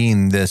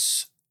being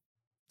this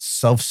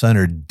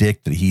self-centered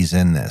dick that he's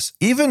in this.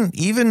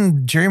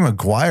 Even Jerry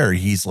Maguire,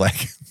 he's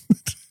like,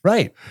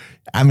 right.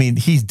 I mean,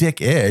 he's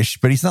dick-ish,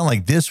 but he's not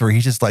like this where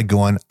he's just like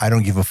going, I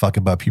don't give a fuck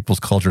about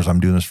people's cultures. I'm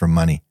doing this for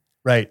money.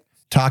 Right.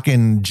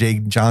 Talking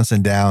Jake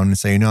Johnson down and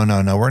saying, no,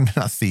 we're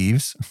not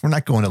thieves. We're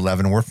not going to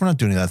Leavenworth. We're not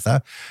doing that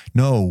stuff.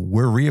 No,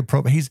 we're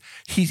reappropriating.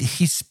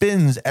 He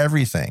spins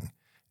everything.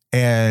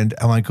 And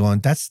I'm like going,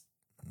 this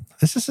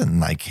isn't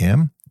like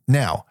him.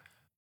 Now,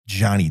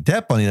 Johnny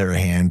Depp, on the other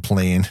hand,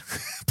 playing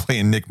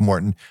Nick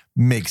Morton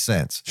makes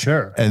sense.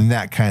 Sure. And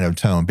that kind of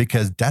tone,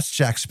 because that's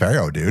Jack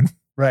Sparrow, dude.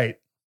 Right.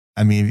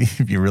 I mean,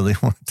 if you really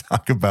want to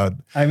talk about.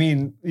 I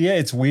mean, yeah,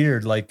 it's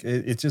weird. Like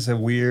it's just a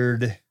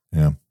weird.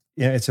 Yeah.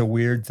 Yeah, it's a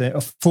weird thing.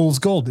 Fool's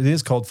Gold. It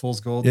is called Fool's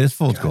Gold. It is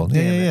Fool's Gold.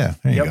 Yeah.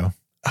 There you go.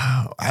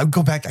 Oh, I'll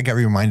go back. I got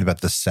reminded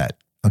about the set.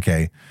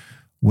 Okay.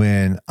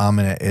 When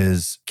Amina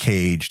is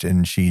caged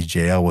and she's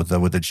jailed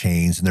with the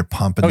chains and they're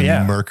pumping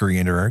the mercury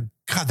into her.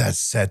 God, that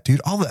set,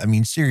 dude. I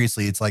mean,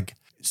 seriously, it's like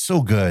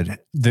So good.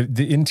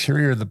 The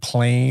interior of the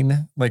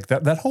plane, like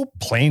that whole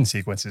plane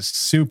sequence is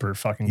super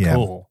fucking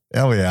cool.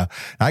 Oh yeah.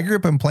 I grew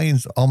up in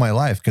planes all my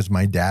life because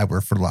my dad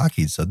worked for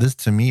Lockheed. So this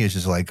to me is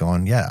just like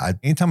going,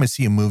 anytime I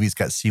see a movie that's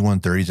got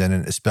C-130s in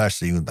it,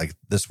 especially like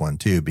this one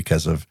too,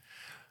 because of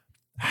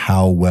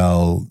how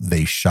well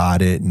they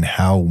shot it and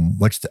how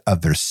much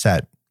of their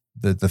set,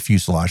 the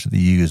fuselage that they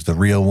used, the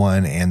real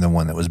one and the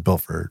one that was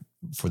built for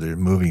the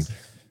movie.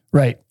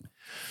 Right.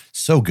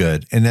 So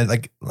good. And then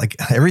like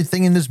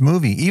everything in this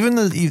movie, even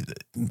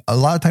a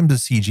lot of times the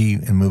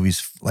CG in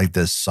movies like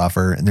this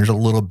suffer. And there's a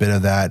little bit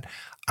of that.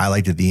 I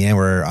liked at the end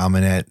where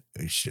Aminette,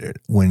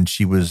 when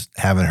she was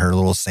having her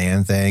little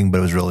sand thing, but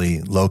it was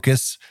really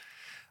locusts.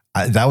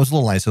 That was a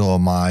little nice, a little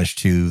homage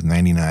to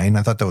 99.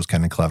 I thought that was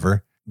kind of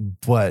clever.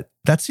 But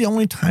that's the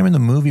only time in the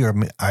movie where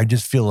I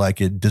just feel like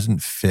it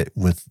doesn't fit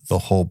with the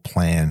whole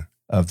plan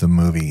of the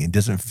movie. It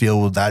doesn't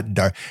feel that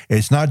dark.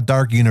 It's not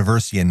dark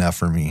university enough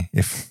for me,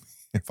 if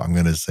I'm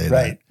going to say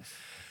that.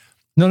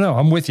 No,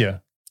 I'm with you.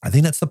 I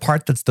think that's the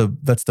part that's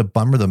the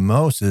bummer the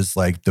most, is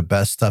like the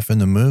best stuff in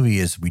the movie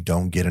is we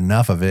don't get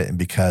enough of it. And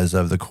because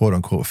of the quote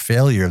unquote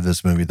failure of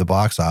this movie, the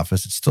box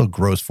office, it still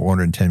grossed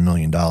 $410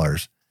 million.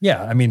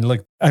 Yeah. I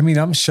mean,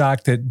 I'm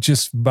shocked that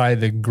just by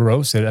the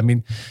gross,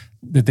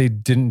 that they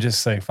didn't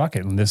just say, fuck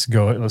it,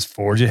 let's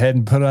forge ahead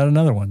and put out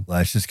another one.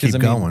 Let's just keep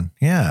going.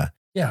 Yeah.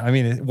 Yeah. I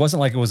mean, it wasn't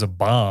like it was a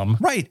bomb.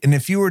 Right. And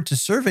if you were to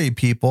survey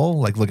people,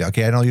 like, look,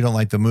 okay, I know you don't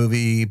like the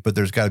movie, but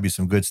there's got to be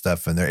some good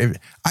stuff in there.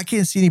 I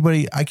can't see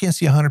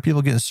 100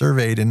 people getting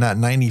surveyed and not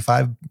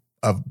 95%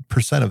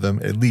 of them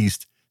at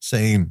least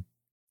saying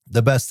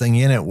the best thing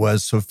in it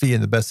was Sophia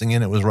and the best thing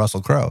in it was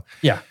Russell Crowe.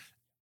 Yeah.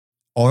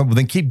 Or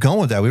then keep going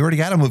with that. We already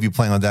got a movie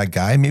playing on that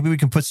guy. Maybe we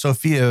can put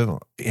Sophia,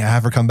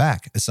 have her come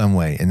back some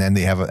way. And then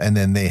they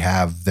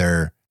have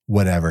their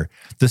whatever.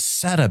 The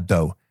setup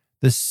though.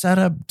 The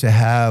setup to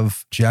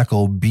have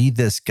Jekyll be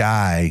this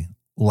guy,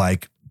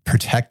 like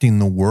protecting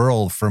the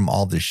world from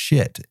all this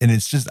shit. And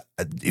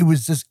it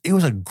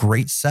was a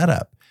great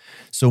setup.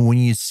 So when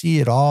you see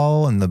it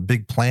all and the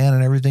big plan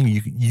and everything,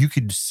 you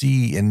could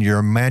see, and your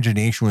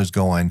imagination was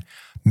going,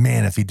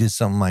 man, if he did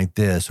something like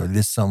this or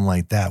did something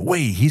like that,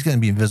 wait, he's going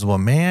to be Invisible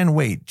Man.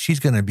 Wait, she's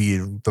going to be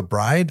the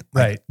bride.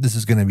 Right. This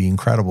is going to be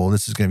incredible.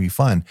 This is going to be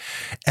fun.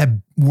 At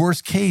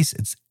worst case,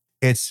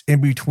 it's in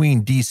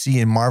between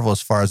DC and Marvel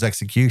as far as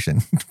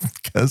execution.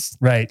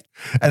 Right.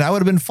 And I would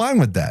have been fine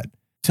with that.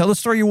 Tell the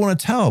story you want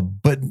to tell.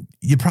 But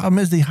the problem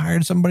is they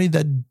hired somebody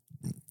that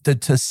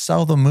to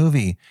sell the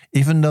movie,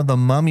 even though the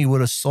Mummy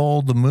would have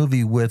sold the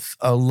movie with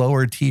a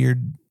lower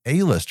tiered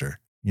A-lister,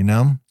 you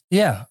know?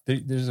 Yeah.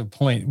 There's a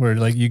point where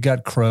like you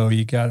got Crow,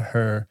 you got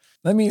her.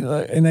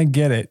 And I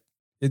get it.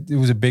 It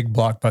was a big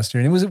blockbuster,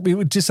 and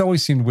it just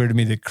always seemed weird to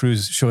me that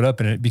Cruise showed up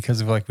in it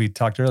because of, like we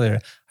talked earlier,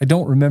 I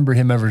don't remember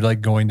him ever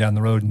like going down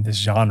the road in this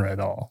genre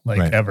at all, like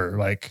right. ever.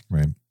 Like,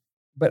 right.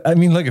 But I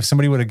mean, look, if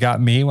somebody would have got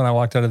me when I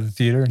walked out of the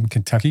theater in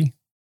Kentucky,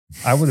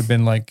 I would have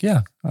been like,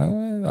 yeah,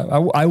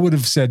 I would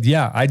have said,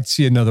 yeah, I'd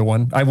see another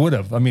one. I would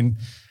have. I mean,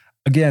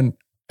 again,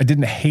 I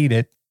didn't hate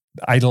it.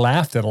 I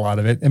laughed at a lot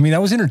of it. I mean, I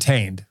was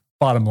entertained,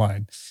 bottom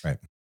line. Right.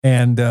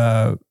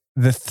 And,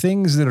 the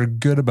things that are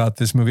good about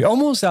this movie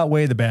almost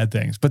outweigh the bad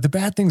things, but the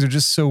bad things are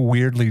just so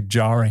weirdly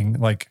jarring.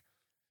 Like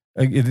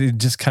it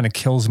just kind of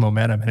kills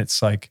momentum. And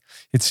it's like,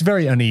 it's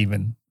very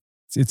uneven.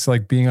 It's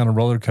like being on a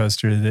roller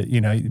coaster that,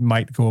 it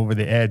might go over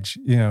the edge,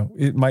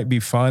 it might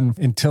be fun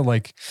until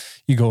like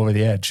you go over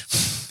the edge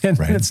and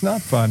right. It's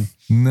not fun.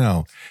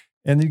 No.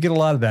 And you get a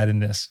lot of that in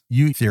this.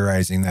 You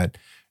theorizing that,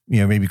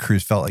 maybe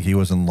Cruise felt like he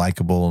wasn't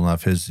likable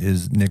enough.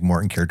 His Nick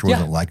Morton character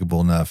wasn't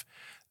likable enough.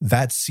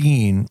 That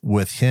scene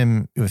with he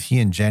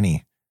and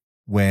Jenny,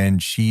 when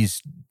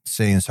she's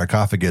saying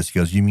sarcophagus, he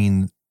goes, you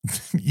mean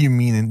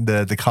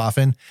the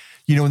coffin?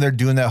 When they're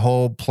doing that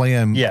whole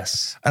plan.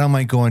 Yes. And I'm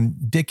like going,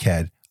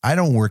 dickhead, I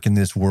don't work in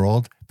this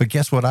world, but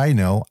guess what I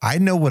know? I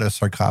know what a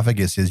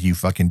sarcophagus is, you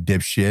fucking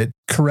dipshit.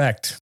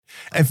 Correct.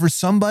 And for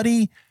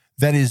somebody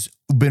that has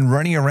been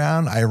running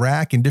around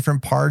Iraq and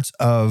different parts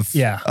of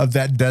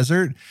that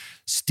desert,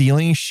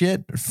 stealing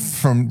shit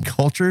from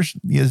cultures,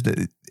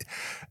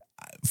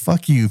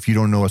 fuck you if you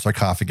don't know what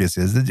sarcophagus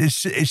is.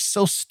 It's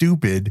so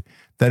stupid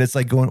that it's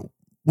like going,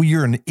 well,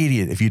 you're an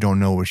idiot if you don't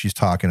know what she's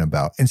talking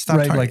about. And stop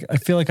talking. Like, I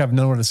feel like I've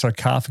known what a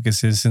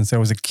sarcophagus is since I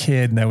was a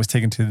kid and I was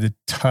taken to the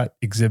Tut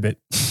exhibit.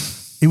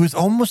 It was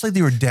almost like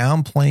they were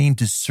downplaying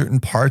to certain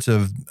parts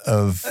of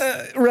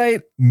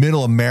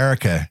middle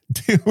America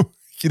too.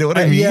 You know what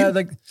I mean? Yeah.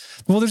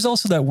 There's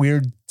also that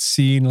weird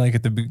scene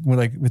at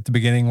the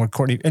beginning where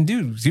Courtney, and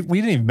dude, we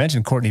didn't even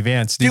mention Courtney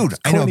Vance. Dude,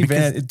 I know.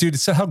 Dude,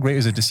 so how great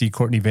was it to see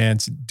Courtney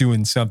Vance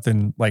doing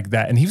something like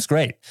that? And he was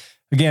great.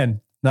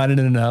 Again, not in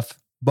it enough,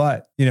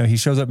 but he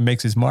shows up and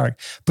makes his mark.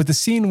 But the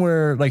scene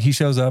where he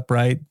shows up,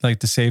 right? Like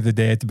to save the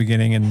day at the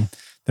beginning, and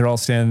they're all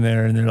standing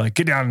there and they're like,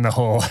 get down in the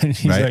hole. And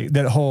he's like,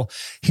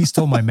 he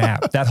stole my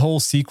map. That whole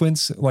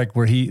sequence,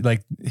 where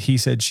he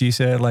said, she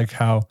said,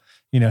 how,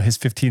 his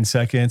 15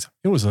 seconds.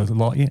 It was a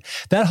long,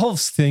 that whole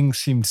thing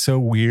seemed so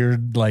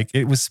weird. Like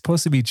it was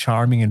supposed to be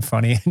charming and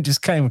funny and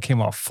just kind of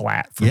came off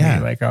flat for me.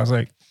 Like I was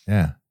like,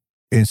 yeah.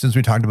 And since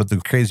we talked about the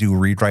crazy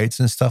rewrites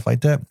and stuff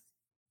like that,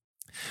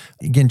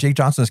 again, Jake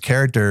Johnson's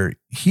character,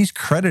 he's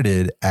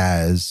credited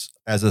as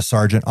a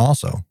sergeant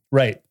also.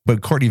 Right.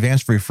 But Courtney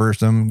Vance refers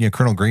to him,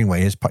 Colonel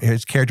Greenway,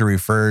 his character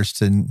refers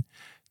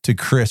to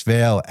Chris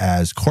Vale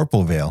as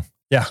Corporal Vale.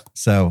 Yeah.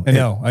 So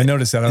I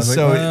noticed that. I was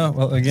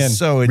well, again,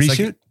 so it's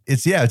reshoot. Like,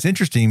 it's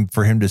interesting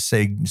for him to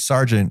say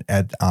sergeant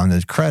on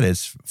the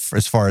credits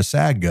as far as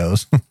SAG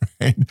goes,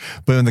 right?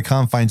 But in the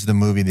confines of the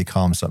movie, they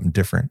call him something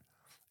different.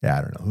 Yeah,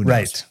 I don't know. Who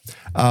knows?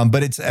 Right.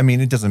 But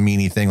it doesn't mean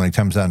anything when it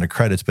comes down to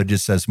credits, but it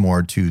just says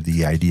more to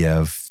the idea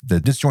of the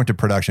disjointed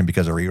production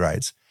because of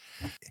rewrites.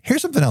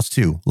 Here's something else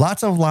too.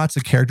 Lots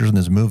of characters in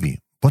this movie,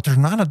 but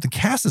the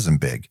cast isn't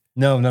big.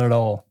 No, not at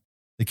all.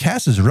 The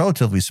cast is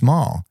relatively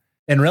small.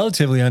 And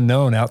relatively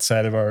unknown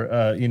outside of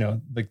our,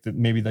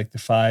 maybe the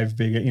five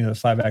big, the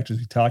five actors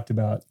we talked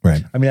about.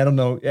 Right. I don't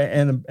know.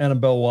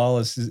 Annabelle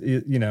Wallace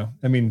is,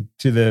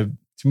 to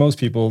most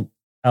people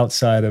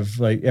outside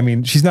of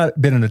she's not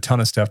been in a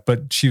ton of stuff,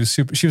 but she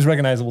was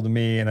recognizable to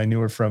me. And I knew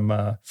her from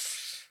one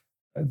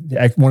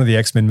of the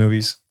X-Men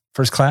movies,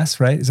 First Class,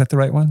 right? Is that the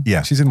right one?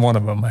 Yeah. She's in one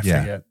of them. I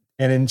forget.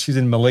 And then she's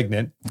in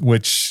Malignant,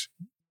 which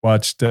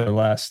watched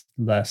last.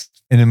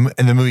 And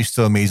the movie's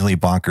still amazingly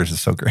bonkers.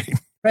 It's so great.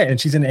 Right.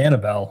 And she's in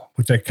Annabelle,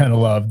 which I kind of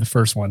love, the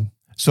first one.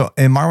 So,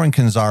 and Marwan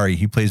Kenzari,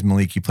 he plays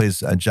Malik. He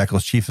plays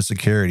Jekyll's chief of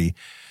security.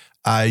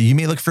 You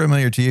may look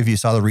familiar to you if you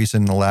saw the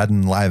recent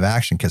Aladdin live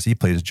action because he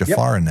plays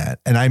Jafar in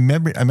that. And I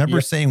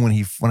remember saying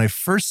when I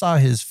first saw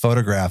his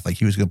photograph, like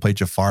he was going to play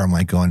Jafar, I'm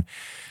like going,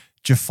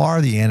 Jafar,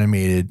 in the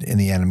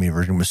animated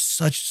version was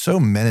so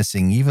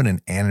menacing, even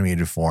in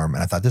animated form.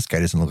 And I thought, this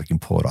guy doesn't look like he can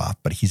pull it off,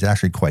 but he's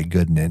actually quite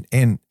good in it.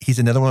 And he's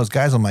another one of those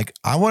guys. I'm like,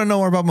 I want to know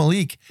more about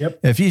Malik.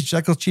 Yep. If he's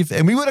Jekyll's chief,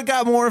 and we would have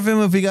got more of him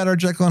if we got our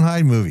Jekyll and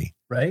Hyde movie.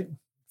 Right.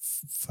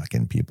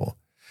 Fucking people.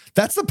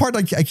 That's the part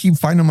I keep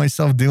finding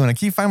myself doing. I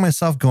keep finding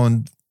myself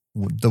going,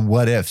 the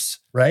what ifs.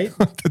 Right.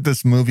 That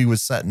this movie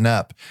was setting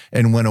up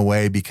and went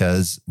away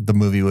because the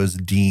movie was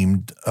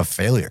deemed a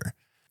failure.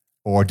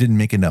 Or didn't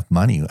make enough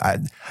money.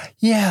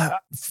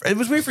 It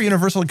was weird for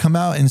Universal to come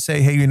out and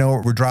say, hey,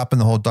 we're dropping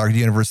the whole Dark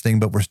Universe thing,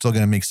 but we're still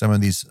going to make some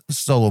of these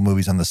solo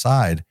movies on the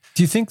side.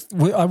 Do you think,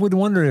 I would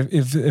wonder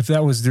if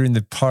that was during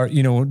the part,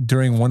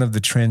 during one of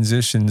the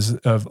transitions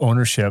of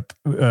ownership,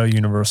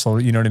 Universal,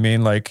 you know what I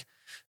mean? Like,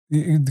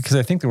 because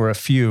I think there were a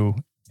few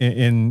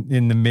in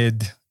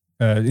the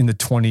in the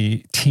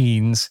 20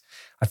 teens.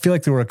 I feel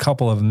like there were a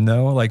couple of them,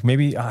 though. Like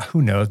maybe,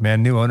 who knows,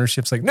 man, new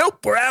ownership's like,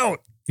 nope, we're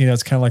out.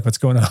 It's kind of like what's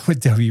going on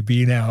with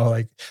WB now,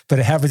 but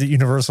it happens at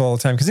Universal all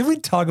the time. Because if we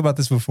talk about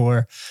this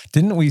before,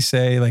 didn't we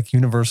say like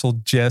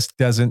Universal just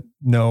doesn't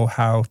know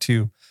how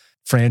to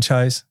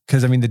franchise?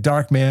 Because the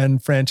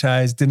Darkman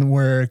franchise didn't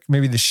work.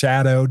 Maybe the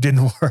Shadow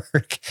didn't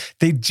work.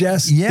 They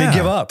just they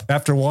give up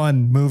after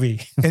one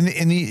movie. and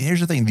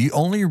here's the thing: the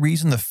only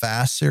reason the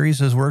Fast series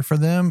has worked for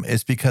them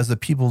is because the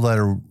people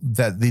the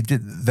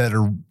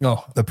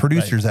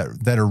producers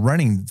that are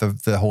running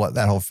the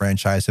whole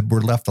franchise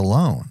were left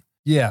alone.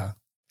 Yeah.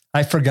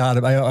 I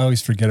forgot. I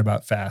always forget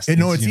about Fast.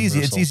 It's easy.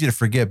 It's easy to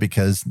forget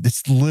because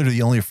it's literally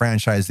the only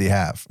franchise they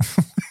have.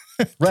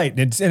 Right.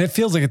 And it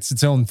feels like it's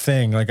its own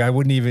thing. Like I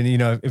wouldn't even,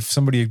 if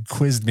somebody had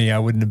quizzed me, I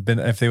wouldn't have been,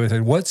 if they would have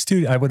said, what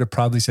studio? I would have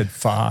probably said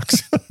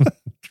Fox.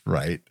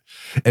 Right.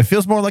 It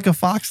feels more like a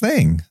Fox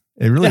thing.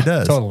 It really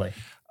does. Totally.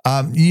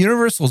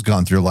 Universal's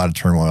gone through a lot of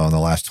turmoil in the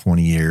last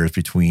 20 years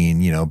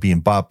between,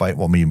 being bought by,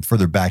 maybe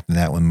further back than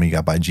that when we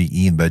got by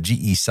GE, but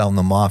GE selling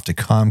them off to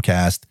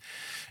Comcast.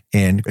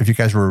 And if you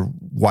guys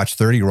watch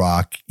 30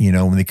 Rock,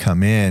 when they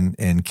come in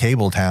and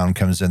Cabletown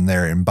comes in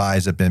there and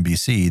buys up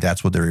NBC,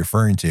 that's what they're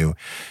referring to.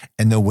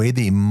 And the way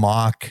they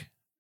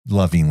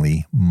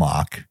lovingly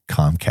mock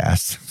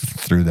Comcast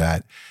through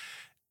that,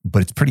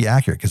 but it's pretty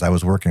accurate because I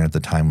was working at the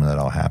time when that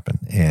all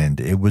happened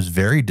and it was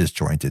very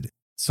disjointed.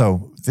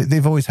 So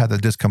they've always had the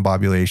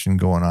discombobulation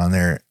going on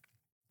there.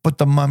 But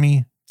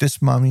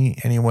this mummy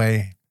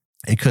anyway,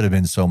 it could have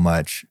been so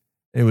much.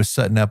 It was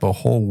setting up a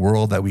whole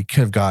world that we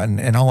could have gotten.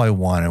 And all I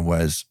wanted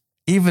was,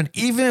 even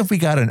if we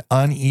got an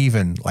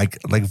uneven, like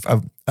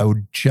a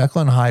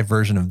Jekyll and Hyde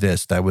version of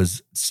this that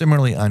was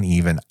similarly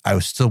uneven, I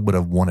still would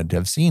have wanted to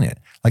have seen it.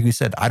 Like we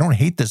said, I don't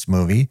hate this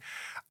movie.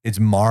 It's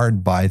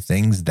marred by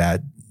things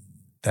that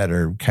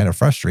are kind of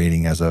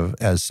frustrating as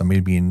somebody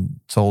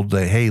being told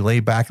that, hey, lay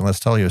back and let's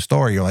tell you a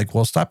story. You're like,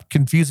 well, stop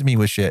confusing me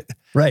with shit.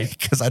 Right.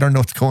 Because I don't know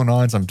what's going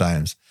on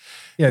sometimes.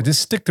 Yeah,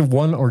 just stick to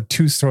one or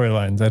two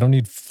storylines. I don't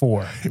need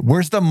four.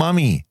 Where's the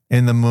mummy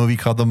in the movie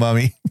called The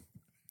Mummy?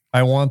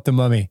 I want the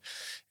mummy.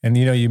 And,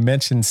 you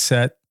mentioned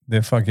Set,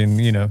 the fucking,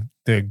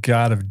 the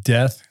god of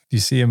death. You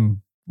see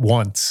him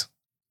once.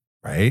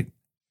 Right?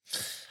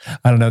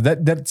 I don't know.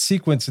 That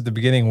sequence at the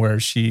beginning where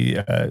she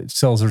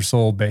sells her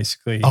soul,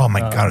 basically. Oh,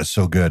 my God, it's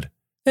so good.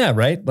 Yeah,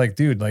 right? Like,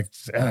 dude,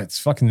 it's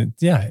fucking,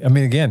 yeah.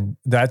 Again,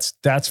 that's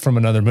from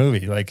another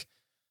movie. Like,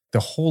 the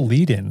whole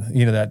lead in,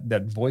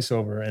 that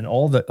voiceover and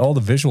all the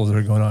visuals that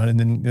are going on. And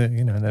then,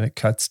 and then it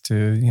cuts to,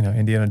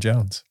 Indiana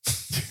Jones.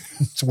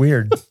 It's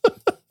weird.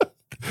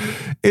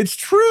 It's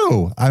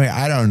true. I mean,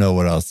 I don't know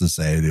what else to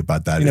say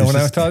about that. When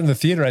I was in the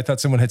theater, I thought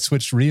someone had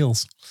switched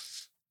reels.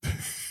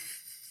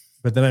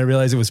 But then I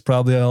realized it was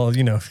probably all,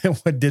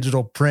 what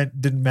digital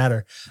print didn't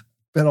matter.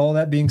 But all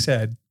that being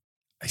said,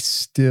 I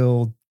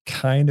still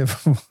kind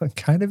of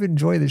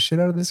enjoy the shit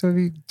out of this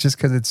movie just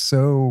because it's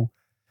so.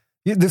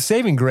 The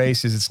saving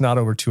grace is it's not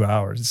over 2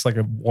 hours. It's like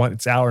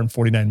it's hour and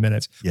 49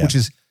 minutes, which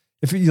is,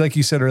 like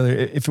you said earlier,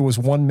 if it was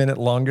 1 minute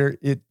longer,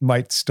 it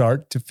might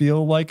start to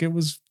feel like it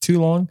was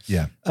too long.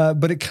 Yeah.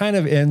 But it kind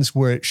of ends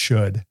where it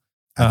should.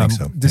 I think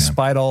so.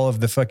 Despite all of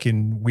the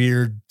fucking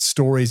weird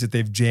stories that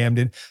they've jammed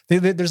in.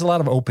 There's a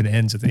lot of open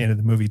ends at the end of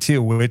the movie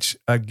too, which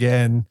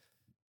again,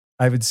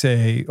 I would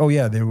say, oh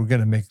yeah, they were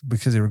going to make,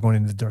 because they were going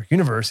into the dark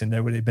universe and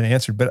that would have been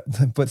answered.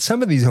 But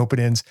some of these open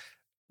ends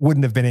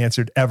wouldn't have been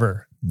answered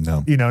ever.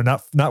 No,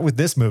 not with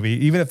this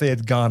movie. Even if they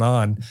had gone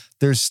on,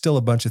 there's still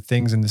a bunch of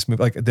things in this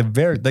movie. Like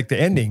the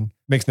ending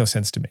makes no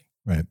sense to me.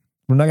 Right.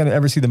 We're not going to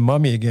ever see the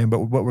mummy again, but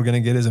what we're going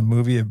to get is a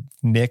movie of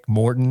Nick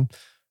Morton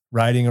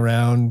riding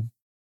around,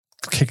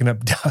 kicking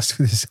up dust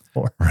with his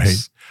horse.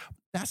 Right.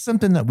 That's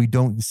something that we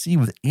don't see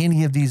with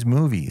any of these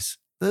movies.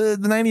 The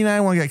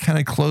 99 one got kind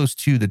of close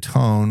to the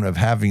tone of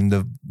having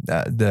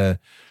the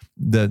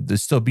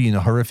still being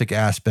a horrific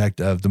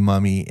aspect of the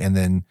mummy, and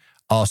then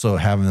also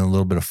having a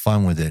little bit of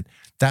fun with it.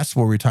 That's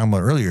what we were talking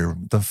about earlier.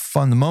 The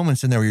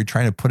moments in there where you're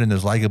trying to put in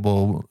those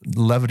likable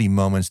levity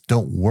moments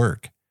don't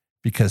work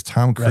because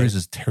Tom Cruise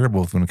is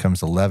terrible when it comes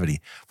to levity,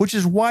 which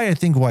is why I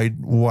think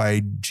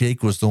why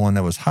Jake was the one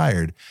that was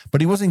hired, but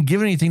he wasn't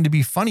given anything to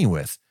be funny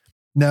with.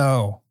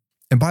 No.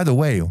 And by the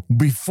way,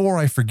 before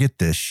I forget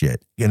this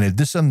shit, and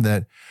this is something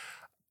that,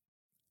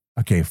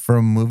 for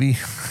a movie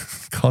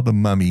called The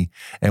Mummy,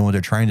 and what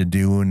they're trying to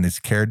do, and this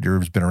character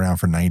has been around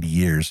for 90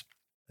 years,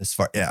 as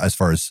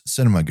far as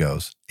cinema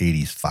goes,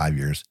 85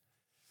 years.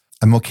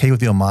 I'm okay with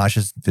the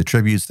homages, the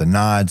tributes, the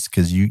nods,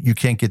 because you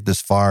can't get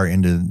this far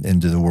into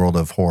the world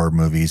of horror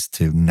movies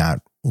to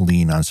not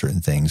lean on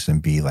certain things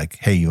and be like,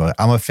 hey,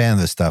 I'm a fan of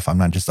this stuff. I'm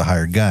not just a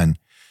hired gun.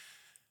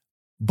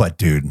 But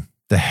dude,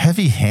 the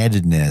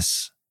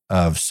heavy-handedness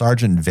of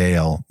Sergeant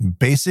Vale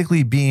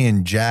basically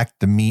being Jack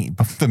the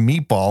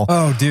meatball.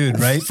 Oh, dude,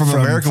 right? From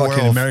American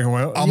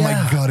Werewolf. Oh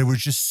my God, it was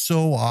just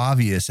so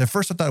obvious. At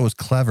first I thought it was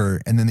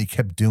clever, and then they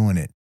kept doing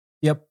it.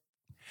 Yep.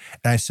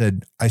 And I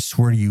said, I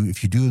swear to you,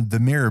 if you do the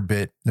mirror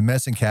bit, the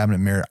medicine cabinet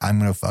mirror, I'm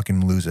going to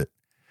fucking lose it.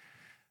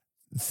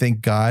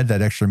 Thank God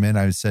that extra minute.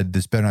 I said,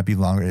 this better not be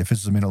longer. If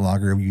it's a minute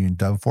longer, you can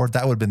dub for it.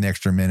 That would have been the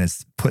extra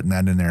minutes putting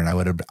that in there. And I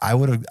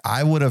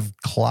would have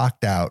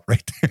clocked out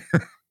right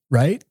there.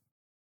 Right.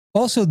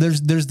 Also,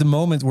 there's the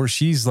moment where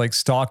she's like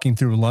stalking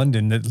through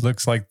London. That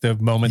looks like the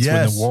moments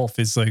when the wolf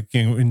is like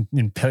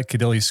in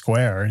Piccadilly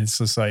Square. And it's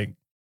just like,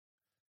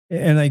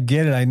 and I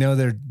get it. I know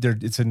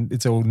it's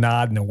a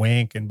nod and a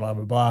wink and blah,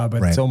 blah, blah,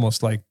 but It's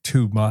almost like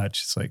too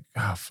much. It's like,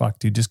 oh, fuck,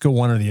 dude, just go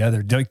one or the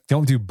other.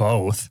 Don't do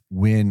both.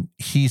 When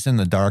he's in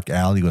the dark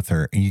alley with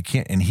her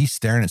and he's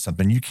staring at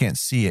something, you can't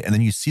see it. And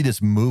then you see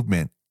this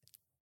movement.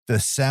 The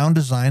sound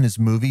design in this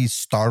movie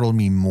startled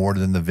me more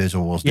than the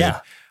visuals did.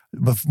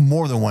 But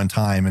more than one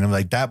time. And I'm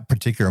like, that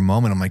particular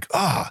moment, I'm like,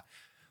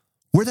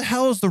 where the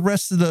hell is the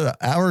rest of the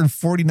hour and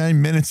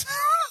 49 minutes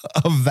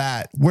of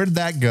that? Where did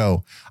that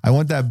go? I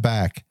want that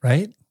back.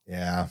 Right?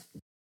 Yeah.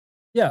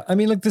 Yeah. I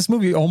mean, like this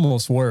movie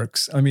almost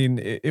works. I mean,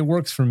 it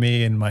works for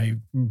me in my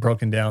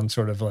broken down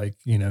sort of like,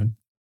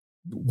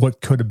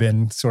 what could have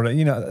been sort of,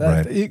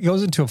 it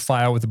goes into a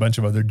file with a bunch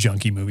of other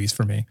junky movies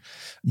for me.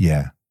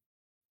 Yeah.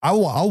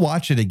 I'll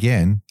watch it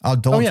again. I'll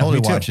totally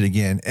watch it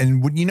again.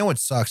 And what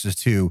sucks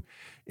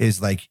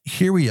is like,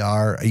 here we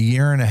are a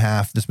year and a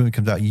half. This movie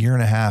comes out a year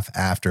and a half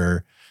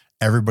after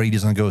everybody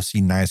doesn't go see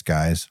Nice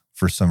Guys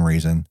for some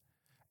reason.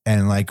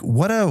 And like,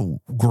 what a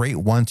great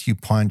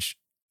 1-2 punch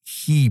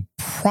he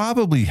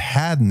probably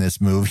had in this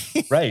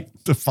movie. Right.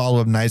 To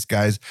follow up Nice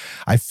Guys.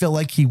 I feel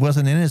like he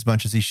wasn't in as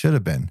much as he should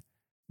have been.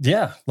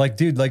 Yeah. Like,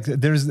 dude, like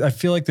I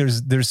feel like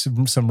there's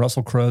some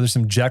Russell Crowe, there's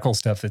some Jekyll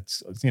stuff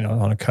that's,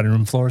 on a cutting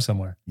room floor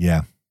somewhere.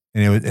 Yeah.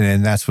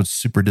 And that's what's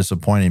super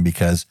disappointing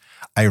because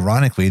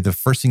ironically, the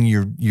first thing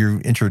you're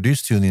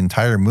introduced to in the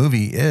entire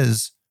movie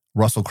is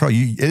Russell Crowe.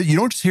 You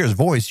don't just hear his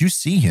voice, you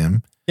see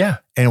him. Yeah.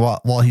 And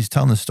while he's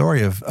telling the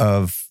story of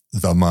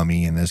the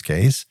mummy in this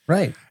case.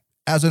 Right.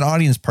 As an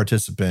audience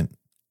participant,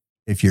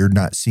 if you're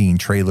not seeing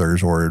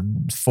trailers or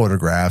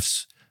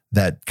photographs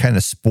that kind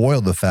of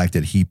spoil the fact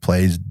that he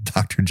plays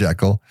Dr.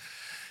 Jekyll,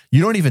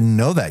 you don't even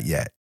know that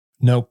yet.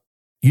 Nope.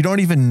 You don't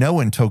even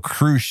know until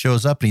Cruise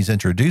shows up and he's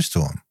introduced to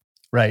him.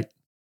 Right.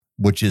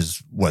 Which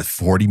is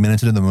 40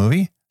 minutes into the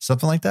movie?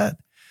 Something like that.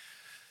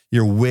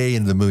 You're way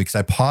into the movie because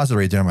I paused it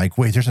right there. I'm like,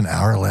 wait, there's an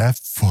hour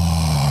left?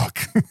 Fuck.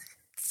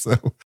 So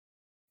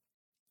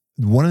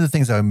one of the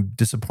things that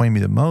disappointed me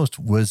the most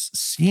was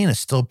seeing a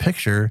still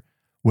picture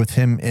with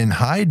him in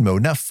hide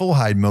mode, not full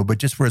hide mode, but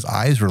just where his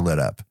eyes were lit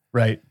up.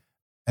 Right.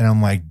 And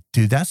I'm like,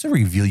 dude, that's a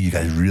reveal you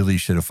guys really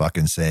should have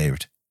fucking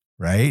saved,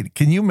 right?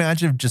 Can you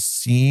imagine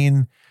just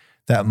seeing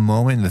that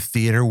moment in the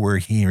theater where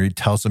he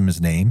tells him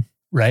his name?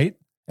 Right.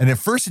 And at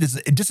first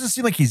it doesn't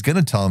seem like he's going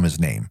to tell him his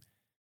name.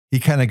 He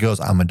kind of goes,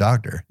 I'm a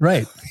doctor.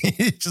 Right.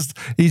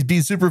 He's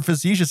being super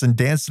facetious and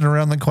dancing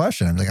around the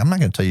question. I'm like, I'm not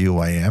going to tell you who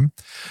I am.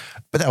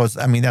 But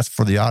that's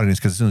for the audience,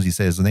 because as soon as he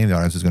says the name, the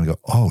audience is going to go,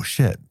 oh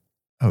shit.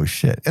 Oh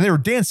shit. And they were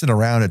dancing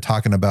around and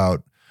talking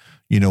about,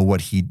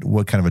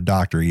 what kind of a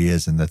doctor he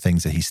is and the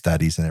things that he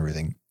studies and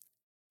everything.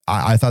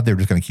 I thought they were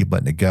just going to keep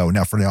letting it go.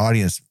 Now for the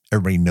audience,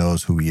 everybody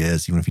knows who he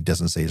is, even if he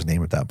doesn't say his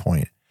name at that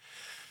point.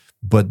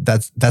 But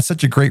that's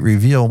such a great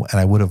reveal. And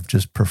I would have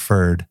just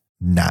preferred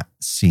not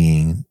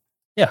seeing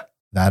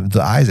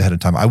the eyes ahead of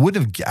time. I would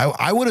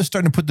have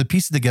started to put the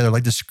pieces together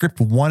like the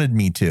script wanted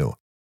me to.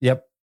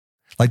 Yep.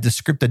 Like the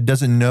script that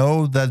doesn't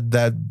know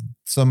that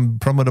some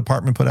promo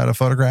department put out a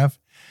photograph.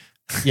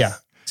 Yeah,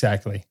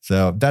 exactly.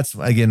 So it's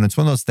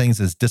one of those things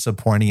that's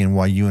disappointing, and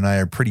why you and I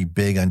are pretty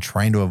big on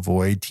trying to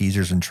avoid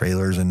teasers and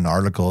trailers and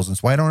articles.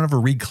 It's why I don't ever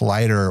read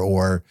Collider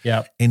or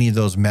any of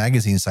those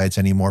magazine sites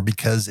anymore,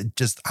 because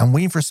I'm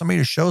waiting for somebody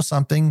to show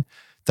something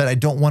that I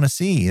don't want to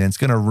see, and it's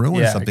going to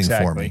ruin something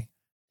for me.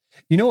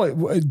 You know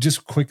what?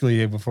 Just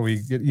quickly before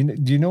we get,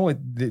 do you know what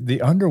the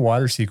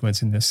underwater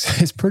sequence in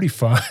this is pretty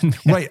fun?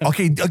 Right.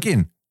 Okay.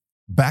 Again,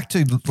 back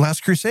to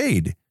Last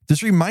Crusade.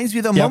 This reminds me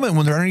of the moment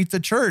when they're underneath the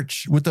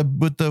church with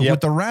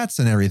the rats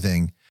and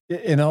everything,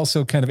 and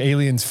also kind of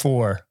Aliens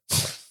 4.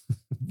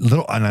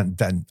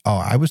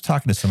 I was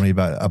talking to somebody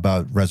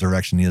about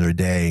Resurrection the other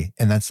day,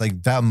 and that's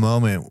like that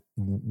moment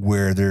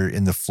where they're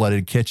in the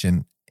flooded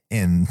kitchen,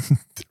 and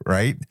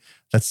right.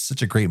 That's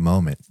such a great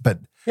moment, but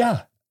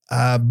yeah.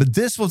 But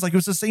this was like, it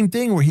was the same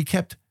thing where he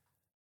kept,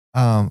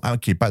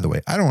 okay, by the way,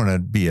 I don't want to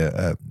be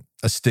a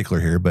stickler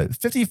here, but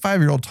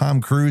 55-year-old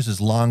Tom Cruise's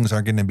lungs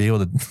aren't going to be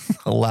able to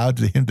allow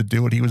him to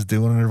do what he was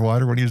doing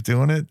underwater when he was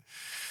doing it.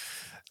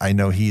 I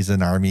know he's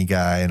an army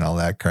guy and all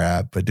that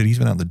crap, but dude, he's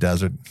been out in the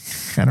desert.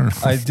 I don't know.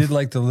 I did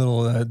like the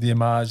little, the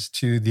homage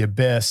to The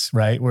Abyss,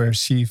 right? Where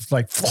she's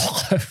dead,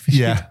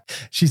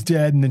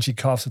 and then she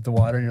coughs at the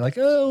water, and you're like,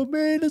 oh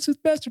man, this is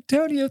Master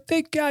Tonio.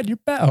 Thank God you're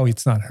back. Oh,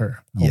 it's not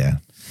her. Yeah.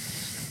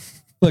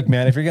 Look,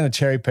 man, if you're going to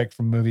cherry pick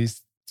from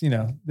movies,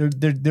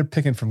 they're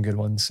picking from good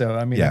ones. So,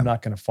 I mean, I'm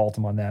not going to fault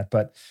them on that,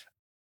 but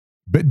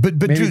maybe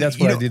dude, that's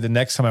what I do the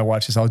next time I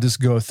watch this. I'll just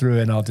go through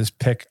and I'll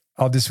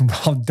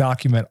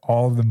document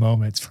all of the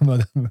moments from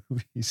other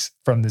movies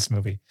from this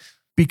movie.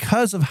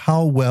 Because of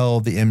how well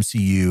the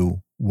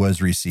MCU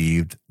was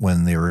received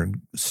when they were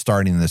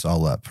starting this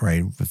all up,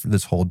 right? With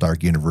this whole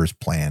Dark Universe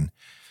plan.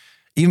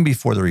 Even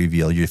before the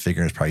reveal, you're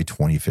figuring it's probably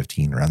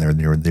 2015 around there.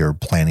 They were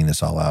planning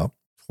this all out.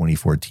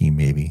 2014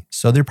 maybe.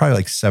 So they're probably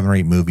like 7 or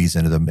 8 movies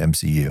into the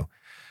MCU.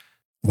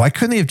 Why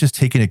couldn't they have just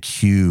taken a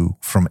cue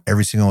from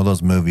every single one of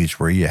those movies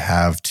where you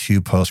have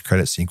 2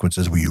 post-credit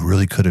sequences where you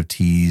really could have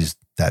teased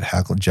that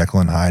Jekyll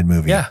and Hyde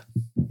movie? Yeah.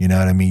 You know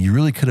what I mean? You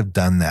really could have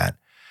done that.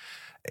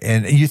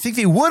 And you think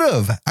they would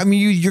have. I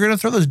mean, you're going to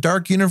throw this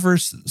Dark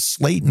Universe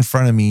slate in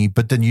front of me,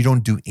 but then you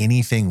don't do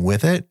anything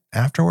with it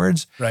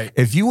afterwards. Right.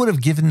 If you would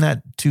have given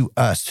that to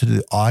us, to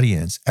the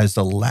audience, as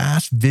the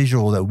last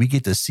visual that we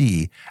get to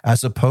see,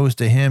 as opposed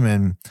to him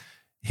and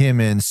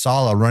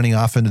Sala running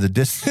off into the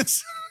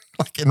distance,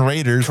 like in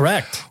Raiders.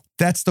 Correct.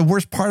 That's the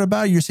worst part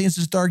about it. You're saying it's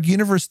this Dark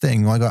Universe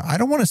thing. Like, I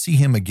don't want to see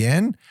him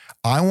again.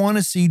 I want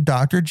to see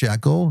Dr.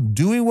 Jekyll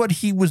doing what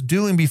he was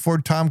doing before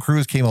Tom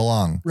Cruise came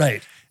along.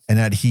 Right. And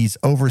that he's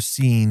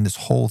overseeing this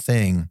whole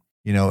thing.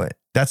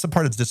 That's the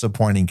part that's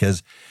disappointing,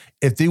 because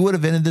if they would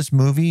have ended this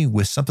movie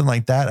with something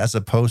like that, as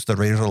opposed to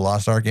the Raiders of the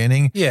Lost Ark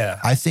ending,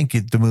 I think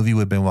the movie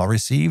would have been well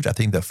received. I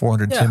think that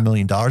 $410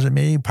 million it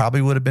made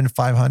probably would have been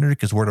 500,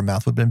 because word of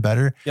mouth would have been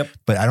better. Yep.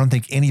 But I don't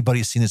think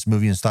anybody's seen this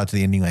movie and thought to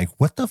the ending, like,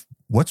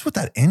 what's with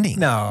that ending?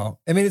 No.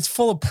 I mean, it's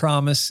full of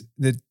promise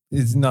that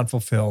is not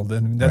fulfilled.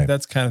 And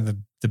that's kind of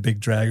the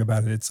big drag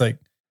about it. It's like,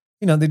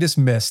 they just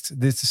missed.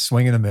 It's a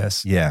swing and a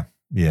miss. Yeah.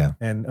 Yeah.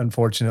 And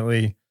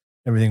unfortunately,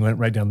 everything went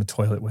right down the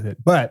toilet with it.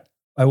 But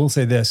I will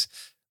say this.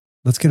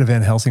 Let's get a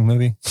Van Helsing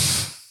movie.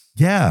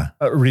 Yeah.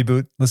 A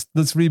reboot. Let's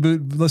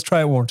reboot. Let's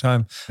try it one more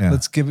time. Yeah.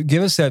 Let's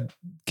give us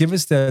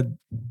that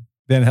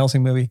Van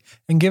Helsing movie,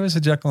 and give us a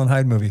Jekyll and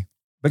Hyde movie.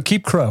 But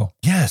keep Crow.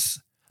 Yes.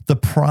 The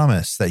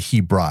promise that he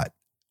brought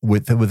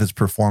with his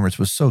performance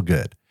was so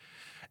good.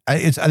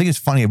 I think it's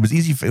funny. It was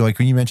easy for, like,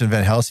 when you mentioned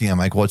Van Helsing, I'm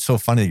like, well, it's so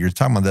funny that you're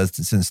talking about that,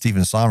 since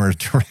Stephen Sommers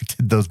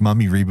directed those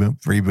Mummy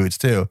reboots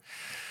too,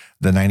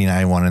 the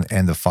 99 one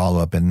and the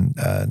follow-up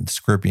and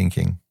Scorpion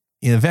King.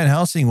 Van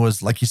Helsing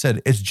was, like you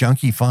said, it's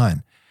junky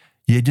fun.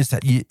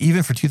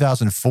 Even for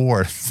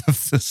 2004,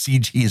 the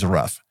CG is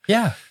rough.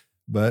 Yeah.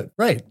 But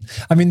right.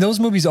 I mean, those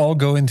movies all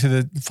go into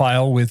the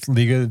file with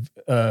League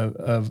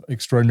of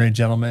Extraordinary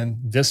Gentlemen.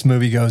 This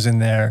movie goes in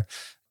there.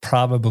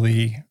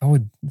 Probably,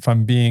 if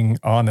I'm being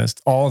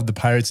honest, all of the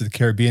Pirates of the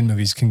Caribbean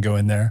movies can go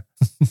in there.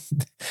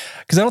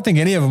 Because I don't think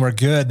any of them are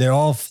good. They're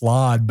all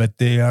flawed, but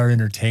they are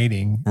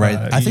entertaining. Right.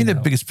 I think the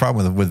biggest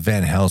problem with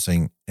Van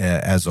Helsing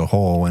as a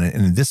whole,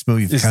 and this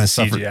movie kind of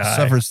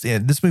suffers. Yeah,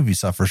 this movie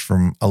suffers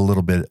from a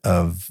little bit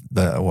of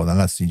not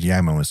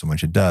CGI moment so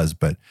much it does,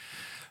 but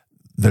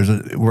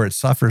where it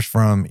suffers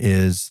from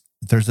is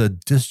there's a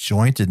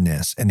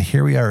disjointedness. And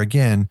here we are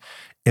again.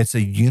 It's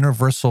a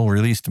Universal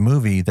released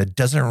movie that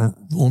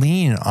doesn't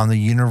lean on the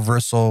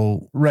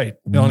Universal on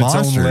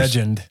monsters. its own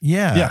legend.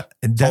 Yeah.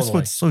 And that's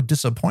what's so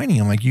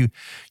disappointing. I'm like, you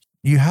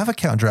have a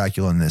Count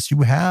Dracula in this.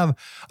 You have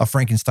a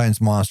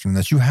Frankenstein's monster in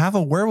this. You have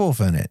a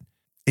werewolf in it.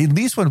 At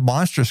least with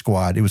Monster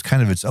Squad, it was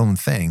kind of its own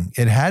thing.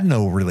 It had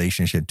no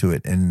relationship to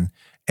it. And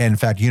in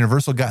fact,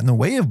 Universal got in the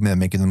way of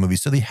making the movie.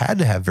 So they had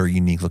to have very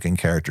unique looking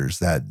characters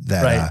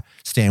that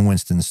Stan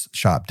Winston's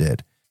shop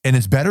did. And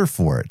it's better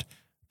for it.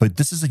 But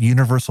this is a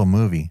Universal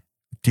movie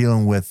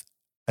dealing with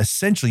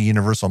essentially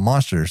Universal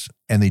monsters,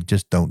 and they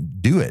just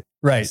don't do it.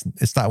 Right.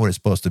 It's not what it's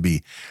supposed to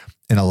be.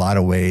 In a lot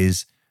of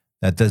ways,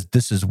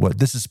 this is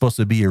supposed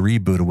to be a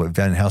reboot of what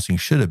Van Helsing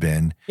should have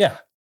been. Yeah.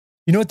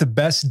 You know what the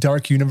best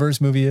Dark Universe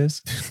movie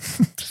is?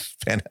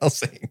 Van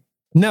Helsing.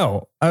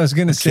 No, I was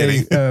going to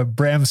say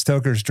Bram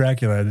Stoker's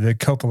Dracula, the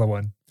Coppola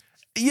one.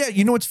 Yeah,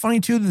 you know what's funny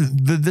too?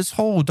 This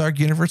whole Dark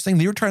Universe thing,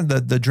 they were trying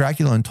the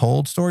Dracula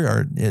Untold story,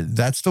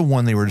 that's the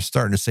one they were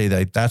starting to say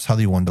that's how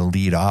they wanted to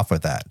lead off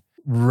with that.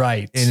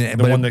 Right. And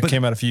the one that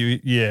came out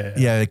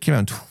it came out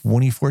in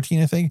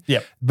 2014, I think.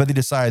 Yep. But they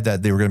decided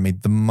that they were going to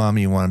make the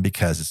Mummy one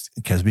because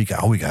we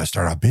got to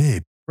start out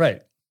big.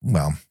 Right.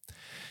 Well,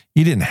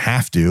 you didn't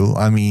have to.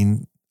 I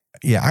mean,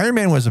 yeah, Iron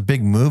Man was a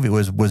big movie.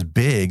 It was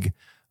big,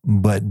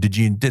 but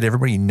did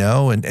everybody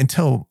know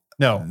until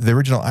the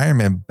original Iron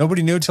Man?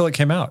 Nobody knew until it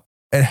came out.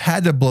 It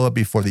had to blow up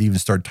before they even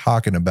started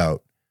talking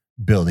about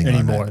building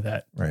any more of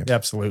that. Right.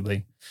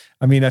 Absolutely.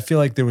 I mean, I feel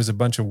like there was a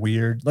bunch of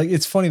weird,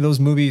 it's funny, those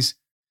movies.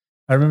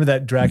 I remember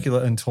that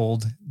Dracula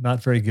Untold,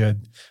 not very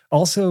good.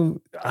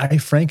 Also,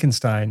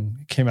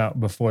 Frankenstein came out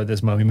before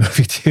this Mummy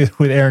movie too,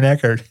 with Aaron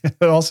Eckhart.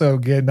 Also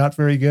good, not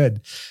very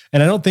good.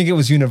 And I don't think it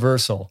was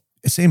Universal.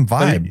 Same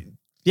vibe.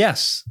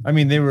 Yes. I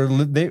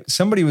mean,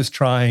 somebody was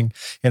trying,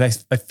 and I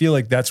feel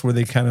like that's where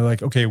they kind of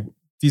like, okay,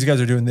 these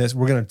guys are doing this.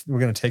 We're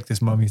gonna take this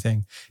Mummy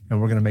thing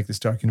and we're gonna make this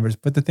Dark Universe.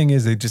 But the thing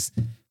is, they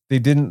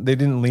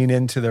didn't lean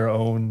into their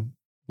own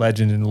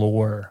legend and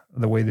lore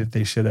the way that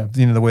they should have.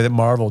 The way that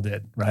Marvel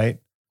did, right?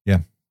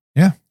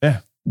 Yeah.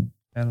 I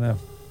don't know.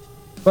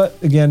 But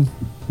again,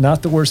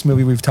 not the worst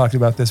movie we've talked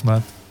about this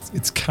month.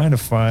 It's kind of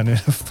fun in a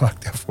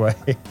fucked up way.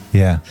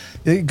 Yeah.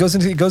 It goes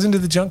into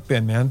the junk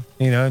bin, man.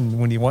 And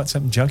when you want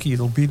something junky,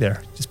 it'll be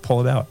there. Just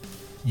pull it out.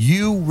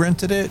 You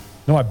rented it?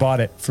 No, I bought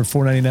it for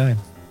 $4.99.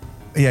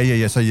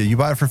 Yeah. So you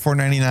bought it for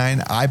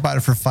 $4.99. I bought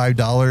it for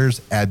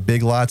 $5 at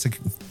Big Lots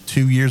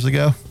 2 years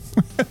ago.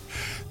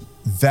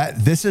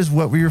 This is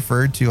what we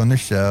referred to on the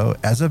show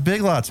as a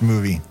Big Lots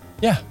movie.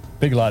 Yeah,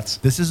 Big Lots.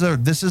 This is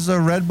a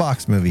red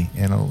box movie,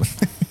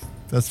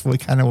 that's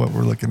kind of what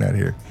we're looking at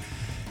here.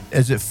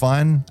 Is it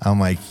fun? I'm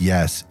like,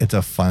 yes, it's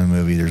a fun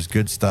movie. There's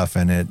good stuff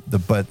in it.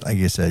 But like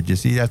I said,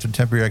 you have to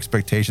temper your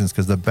expectations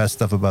because the best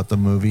stuff about the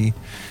movie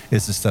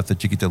is the stuff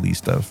that you get the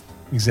least of.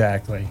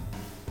 Exactly.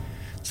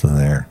 So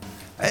there.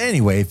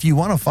 Anyway, if you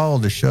want to follow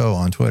the show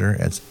on Twitter,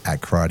 it's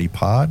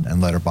 @KaratePod,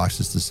 and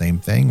Letterboxd is the same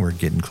thing. We're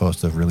getting close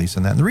to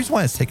releasing that. And the reason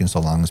why it's taken so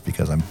long is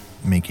because I'm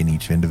making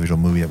each individual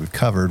movie that we've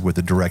covered with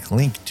a direct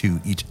link to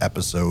each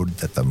episode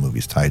that the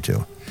movie's tied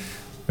to.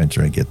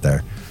 Eventually get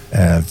there.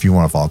 If you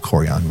want to follow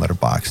Corey on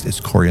Letterboxd, it's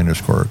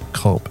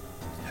Corey_Cope.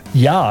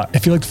 Yeah.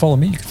 If you'd like to follow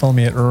me, you can follow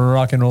me at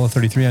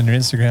rockandroller33 on your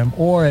Instagram,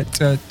 or at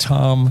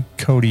Tom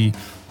Cody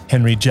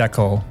Henry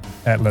Jekyll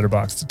at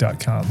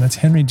letterboxd.com. That's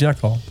Henry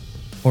Jekyll.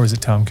 Or is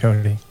it Tom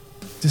Cody?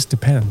 Just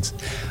depends.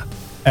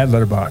 At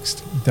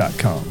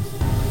letterboxd.com.